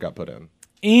skate park got put in.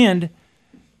 And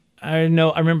I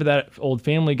remember that old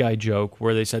Family Guy joke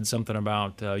where they said something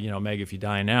about, you know, Meg, if you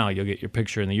die now, you'll get your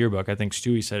picture in the yearbook. I think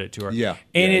Stewie said it to her. Yeah.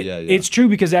 And yeah. it's true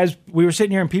because as we were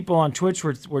sitting here and people on Twitch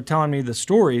were telling me the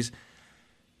stories,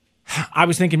 I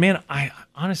was thinking, man, I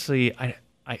honestly,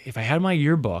 if I had my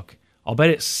yearbook, I'll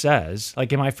bet it says,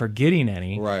 like, am I forgetting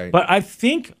any? Right. But I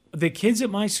think the kids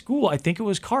at my school, I think it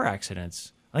was car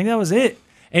accidents. I think that was it.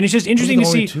 And it's just interesting to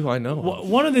see. Two I know.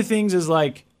 One of the things is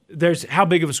like, there's how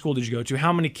big of a school did you go to?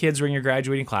 How many kids were in your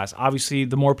graduating class? Obviously,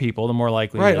 the more people, the more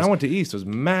likely. Right. It is. I went to East. It was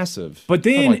massive. But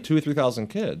then like 2,000 or 3,000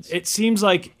 kids. It seems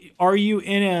like, are you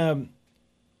in a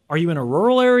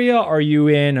rural area? Are you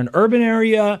in an urban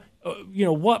area? You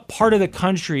know, what part of the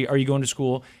country are you going to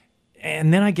school?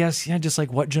 And then I guess, just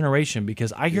like what generation?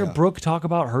 Because I hear Brooke talk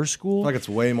about her school. I feel like it's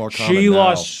way more common She now.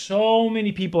 lost so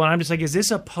many people. And I'm just like, is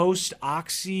this a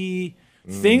post-Oxy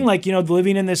thing? Like, you know,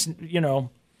 living in this, you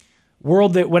know,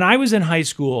 world that when I was in high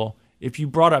school, if you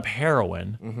brought up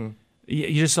heroin,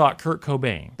 you just thought Kurt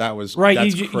Cobain. That was right.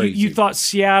 That's you crazy. thought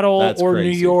Seattle or New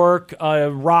York,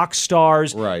 rock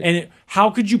stars. Right. And how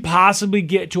could you possibly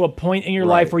get to a point in your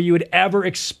life where you would ever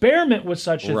experiment with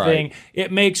such a thing?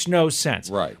 It makes no sense.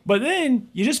 Right. But then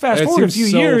you just fast And it forward a seems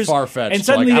few so years, far-fetched. and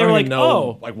suddenly I they're don't like, even know,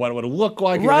 oh, like what it would look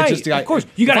like. Right. It's just, of course,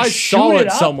 you got if to I saw shoot it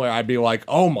up somewhere, I'd be like,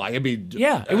 oh my, it'd be.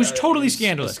 Yeah, it was totally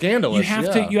scandalous. Scandalous.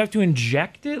 You have to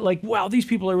inject it. Like, wow, these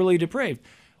people are really depraved.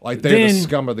 Like they're the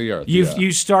scum of the earth.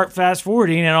 You start fast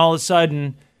forwarding, and all of a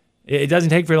sudden, It doesn't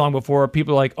take very long before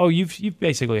people are like, oh, you've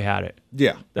basically had it.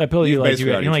 Yeah. That pill You're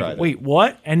you're like, wait,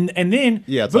 what? And then,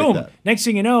 it's boom. like that. Next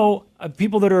thing you know,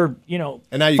 people that are, and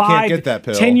now you 5, can't get that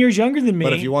pill. 10 years younger than me.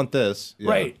 But if you want this,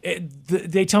 right?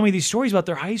 They tell me these stories about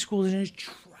their high schools, and it's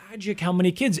tragic how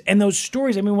many kids. And those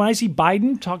stories. I mean, when I see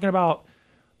Biden talking about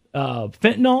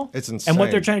fentanyl, it's insane. And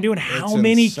what they're trying to do, and how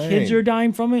many kids are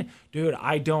dying from it, dude.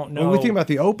 I don't know. When we think about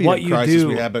the opiate crisis do.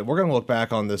 we had, but we're going to look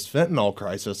back on this fentanyl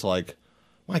crisis like,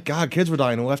 my God, kids were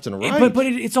dying left and right. But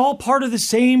it's all part of the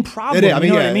same problem. It is. I mean,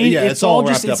 you know what I mean? Yeah, it's all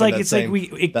just. wrapped It's up like in it's that like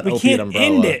we that we opiate can't umbrella.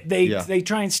 end it. They Yeah. they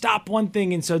try and stop one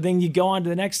thing, and so then you go on to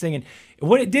the next thing. And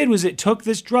what it did was it took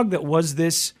this drug that was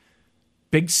this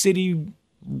big city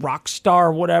rock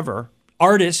star, whatever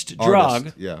artist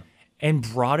drug, and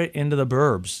brought it into the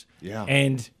burbs. Yeah.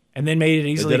 And then made it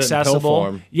easily did it in pill accessible.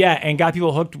 form. Yeah, and got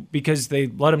people hooked because they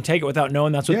let them take it without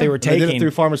knowing that's what they were and taking. They did it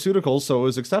through pharmaceuticals, so it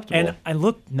was acceptable. And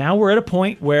look, now we're at a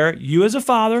point where you as a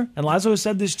father, and Lazo has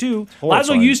said this too, Horrifying.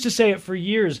 Lazo used to say it for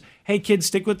years, hey kids,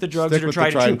 stick with the drugs Stick that are with tried,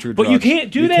 the tried and and true. true But you drugs.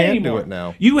 can't do You that can't anymore. do it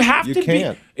now. You have You to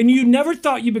can't. be, and you never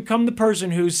thought you become the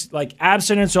person who's like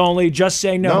abstinence only, just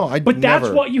saying no. But that's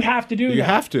never. what you have to do. You now.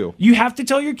 have to. You have to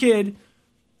tell your kid,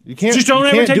 You can't. just don't you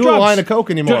ever can't take do drugs. a line of coke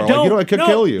anymore. It could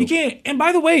kill you. You can't. And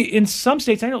by the way, in some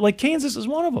states, I know, like Kansas is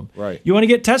one of them. Right. You want to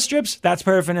get test strips? That's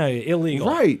paraphernalia, illegal.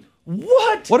 Right.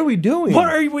 What? What are we doing? What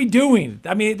are we doing?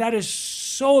 I mean, that is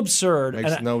so absurd.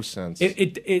 Makes And no sense.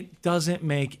 It doesn't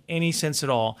make any sense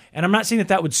at all. And I'm not saying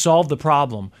that would solve the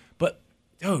problem, but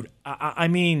dude, I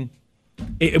mean,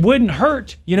 it wouldn't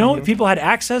hurt, if people had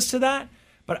access to that.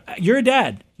 But you're a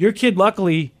dad. Your kid,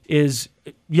 luckily, is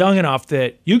young enough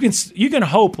that you can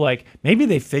hope like maybe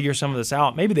they figure some of this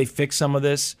out. Maybe they fix some of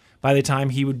this by the time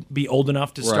he would be old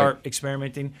enough to start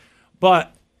experimenting.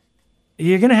 But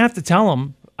you're gonna have to tell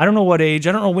him. I don't know what age.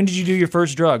 I don't know, when did you do your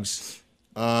first drugs?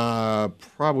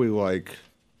 Probably like,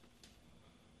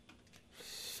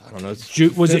 I don't know.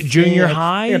 Was it junior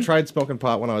high? I tried smoking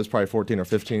pot when I was probably 14 or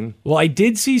 15. Well, I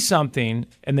did see something,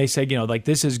 and they said, like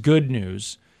this is good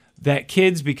news, that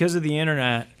kids, because of the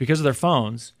internet, because of their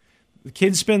phones, the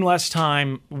kids spend less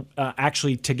time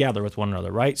actually together with one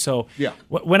another, right? So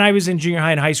when I was in junior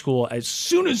high and high school, as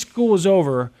soon as school was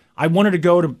over, I wanted to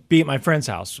go to be at my friend's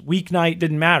house. Weeknight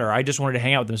didn't matter. I just wanted to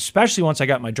hang out with them, especially once I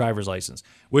got my driver's license,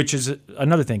 which is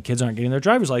another thing. Kids aren't getting their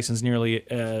driver's license nearly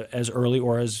as early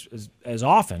or as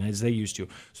often as they used to.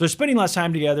 So they're spending less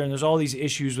time together, and there's all these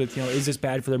issues with, is this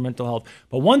bad for their mental health?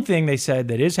 But one thing they said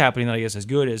that is happening that I guess is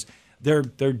good is they're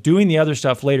doing the other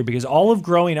stuff later because all of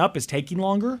growing up is taking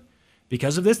longer.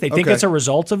 Because of this, they think it's a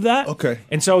result of that. Okay.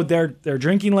 And so they're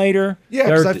drinking later. Yeah,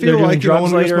 because I feel like when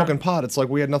we were later. smoking pot, it's like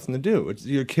we had nothing to do. It's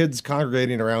your kids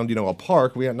congregating around, a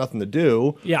park. We had nothing to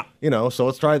do. Yeah. So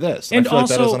let's try this. And I feel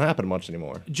also, like that doesn't happen much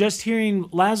anymore. Just hearing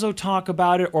Lazo talk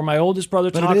about it, or my oldest brother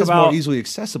But talk it is about more easily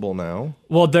accessible now.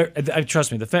 Well,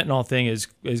 trust me, the fentanyl thing is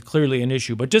clearly an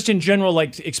issue. But just in general,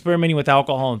 like experimenting with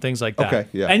alcohol and things like that. Okay,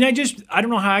 yeah. And I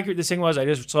don't know how accurate this thing was. I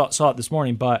just saw it this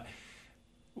morning, but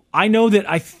I know that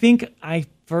I think I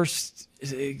first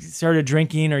started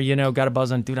drinking or, got a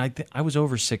buzz on, dude, I was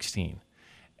over 16.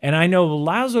 And I know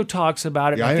Lazo talks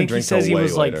about it. Yeah, I think he says he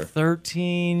was later. like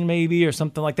 13 maybe or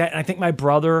something like that. And I think my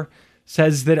brother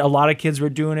says that a lot of kids were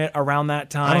doing it around that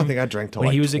time. I don't think I drank till when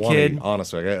like he was 20, a kid.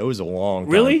 Honestly, it was a long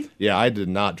time. Really? Yeah, I did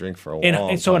not drink for a long time.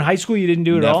 And so in high school you didn't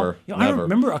do it at all? Never. I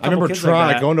remember a couple kids trying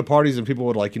like that. going to parties and people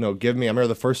would give me. I remember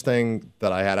the first thing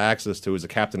that I had access to was a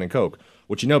Captain and Coke,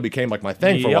 which became like my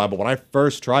thing for a while. But when I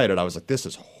first tried it, I was like, this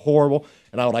is horrible.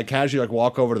 And I would casually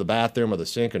walk over to the bathroom or the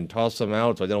sink and toss them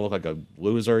out so I didn't look like a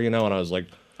loser, And I was like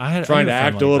trying to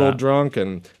act a little drunk.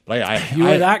 But you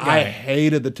were that guy. I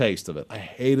hated the taste of it. I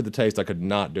hated the taste. I could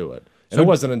not do it. And it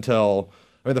wasn't until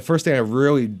the first thing I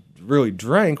really, really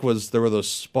drank was there were those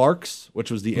Sparks, which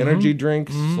was the energy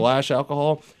drink /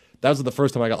 alcohol. That was the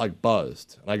first time I got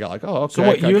buzzed. And I got oh, okay. So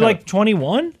what, you were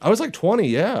 21? I was 20,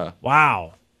 yeah.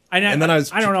 Wow. And then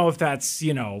I don't know if that's,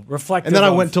 reflective. And then I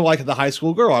went to the high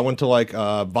school girl. I went to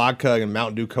vodka and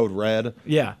Mountain Dew Code Red.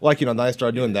 Yeah. Then I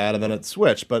started doing that and then it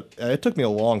switched. But it took me a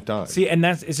long time. See, and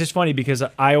it's just funny because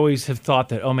I always have thought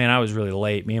that, oh man, I was really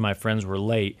late. Me and my friends were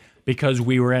late because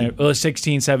we were in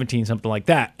 16, 17, something like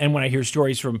that. And when I hear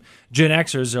stories from Gen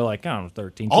Xers, they're like, oh,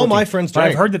 13, 14. All my friends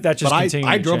drank. I've heard that just continued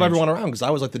I to drove change. everyone around because I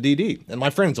was like the DD. And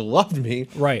my friends loved me.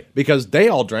 Right. Because they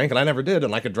all drank and I never did.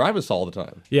 And I could drive us all the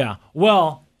time. Yeah.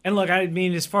 Well, and look, I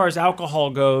mean, as far as alcohol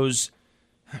goes,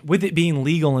 with it being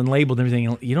legal and labeled and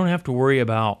everything, you don't have to worry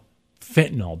about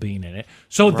fentanyl being in it.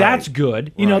 So that's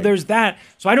good. You know, there's that.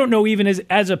 So I don't know, even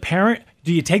as a parent,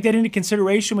 do you take that into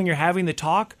consideration when you're having the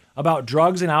talk about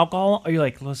drugs and alcohol, are you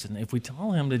like, listen, if we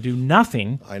tell him to do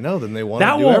nothing, I know, then they want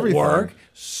that to do won't everything. work.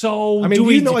 So I mean,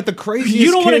 you know what the craziest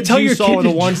you don't want to kids tell you your saw kid were the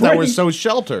to ones that were drink. so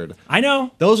sheltered. I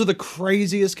know. Those are the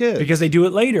craziest kids. Because they do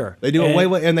it later. They do it way,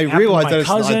 and they happened to realize my that it's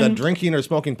not, cousin. that drinking or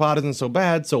smoking pot isn't so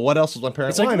bad. So what else was my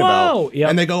parents It's like, lying whoa. about? Yep.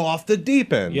 And they go off the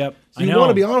deep end. Yep. So I you know. want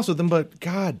to be honest with them, but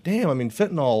god damn, I mean,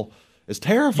 fentanyl is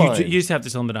terrifying. You just have to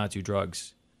tell them to not do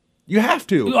drugs. You have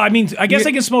to. I mean, I guess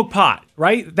they can smoke pot,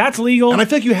 right? That's legal. And I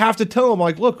think you have to tell them,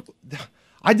 like, look,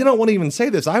 I didn't want to even say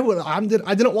this. I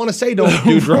didn't want to say don't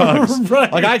do drugs. Right.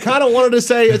 Like I kind of wanted to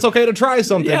say it's okay to try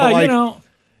something. Yeah, but like, you know.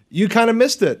 You kind of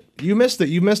missed it. You missed it.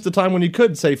 You missed the time when you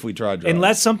could safely try drugs.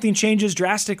 Unless something changes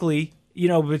drastically,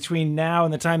 between now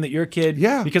and the time that your kid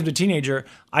becomes a teenager,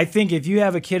 I think if you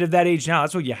have a kid of that age now,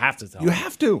 that's what you have to tell them. You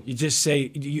have to. You just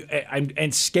say,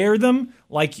 and scare them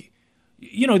like...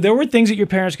 there were things that your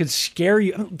parents could scare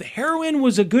you. Heroin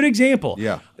was a good example.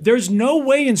 Yeah. There's no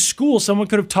way in school someone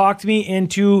could have talked me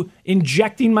into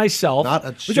injecting myself. Not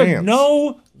a chance.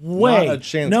 No way. Not a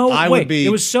chance. No I way. would be it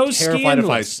was so terrified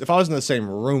scandalous. if I was in the same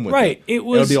room with right. you. It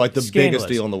would be like the scandalous. biggest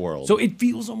deal in the world. So it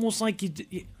feels almost like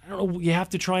I don't know. You have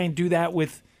to try and do that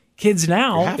with kids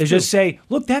now. have Is to. just say,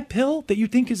 look, that pill that you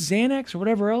think is Xanax or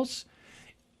whatever else,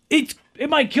 it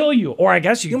might kill you. Or I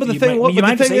guess you. But the you thing, might, you but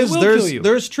might the thing say it is, will kill you.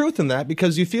 there's truth in that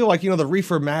because you feel like the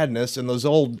reefer madness and those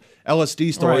old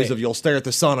LSD stories Right. of you'll stare at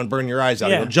the sun and burn your eyes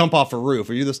out, Yeah. you'll jump off a roof,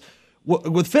 or you this.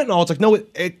 With fentanyl, it's like no,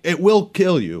 it will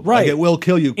kill you. Right. Like, it will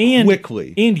kill you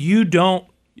quickly. And you don't.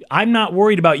 I'm not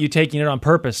worried about you taking it on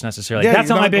purpose necessarily. Yeah, That's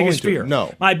you're not my not going biggest to. fear.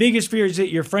 No. My biggest fear is that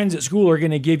your friends at school are going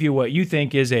to give you what you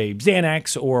think is a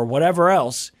Xanax or whatever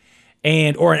else,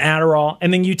 or an Adderall,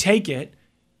 and then you take it,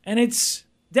 and it's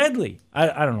deadly. I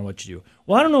don't know what you do.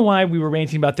 Well, I don't know why we were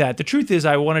ranting about that. The truth is,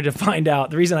 I wanted to find out.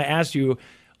 The reason I asked you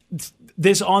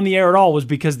this on the air at all was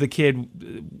because the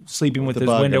kid sleeping with his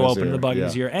bug window in his open and the ear, bug in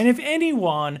his yeah. ear. And if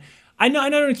anyone, I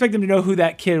don't expect them to know who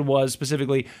that kid was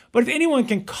specifically, but if anyone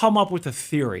can come up with a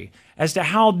theory as to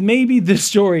how maybe this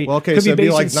story Okay, could so be it'd be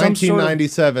based like in some sort of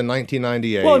 1997,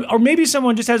 1998. well, or maybe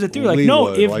someone just has a theory like, no,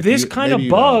 Leewood, if like this you- kind of maybe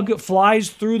you bug flies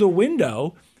through the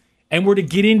window and were to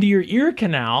get into your ear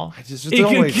canal, it's it no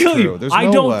could way kill true. you. There's I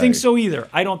no don't way. think so either.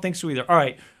 All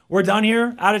right, we're done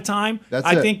here, out of time. That's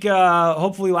I it. think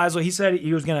hopefully Laszlo, he said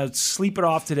he was going to sleep it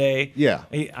off today. Yeah.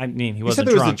 He said wasn't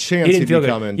there was a drunk. chance he didn't he'd feel be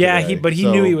good. coming Yeah, today, but he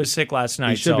so knew he was sick last night.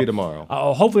 he should so, be tomorrow.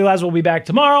 Hopefully Laszlo will be back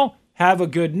tomorrow. Have a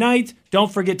good night.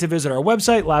 Don't forget to visit our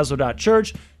website,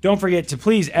 Laszlo.church. Don't forget to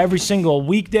please, every single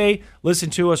weekday, listen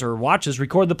to us or watch us,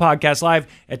 record the podcast live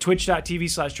at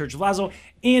twitch.tv/Church of Laszlo.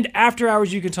 And after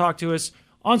hours, you can talk to us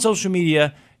on social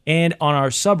media and on our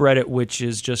subreddit, which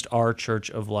is just our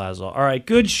Church of Laszlo. All right,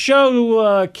 good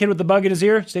show, kid with the bug in his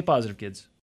ear. Stay positive, kids.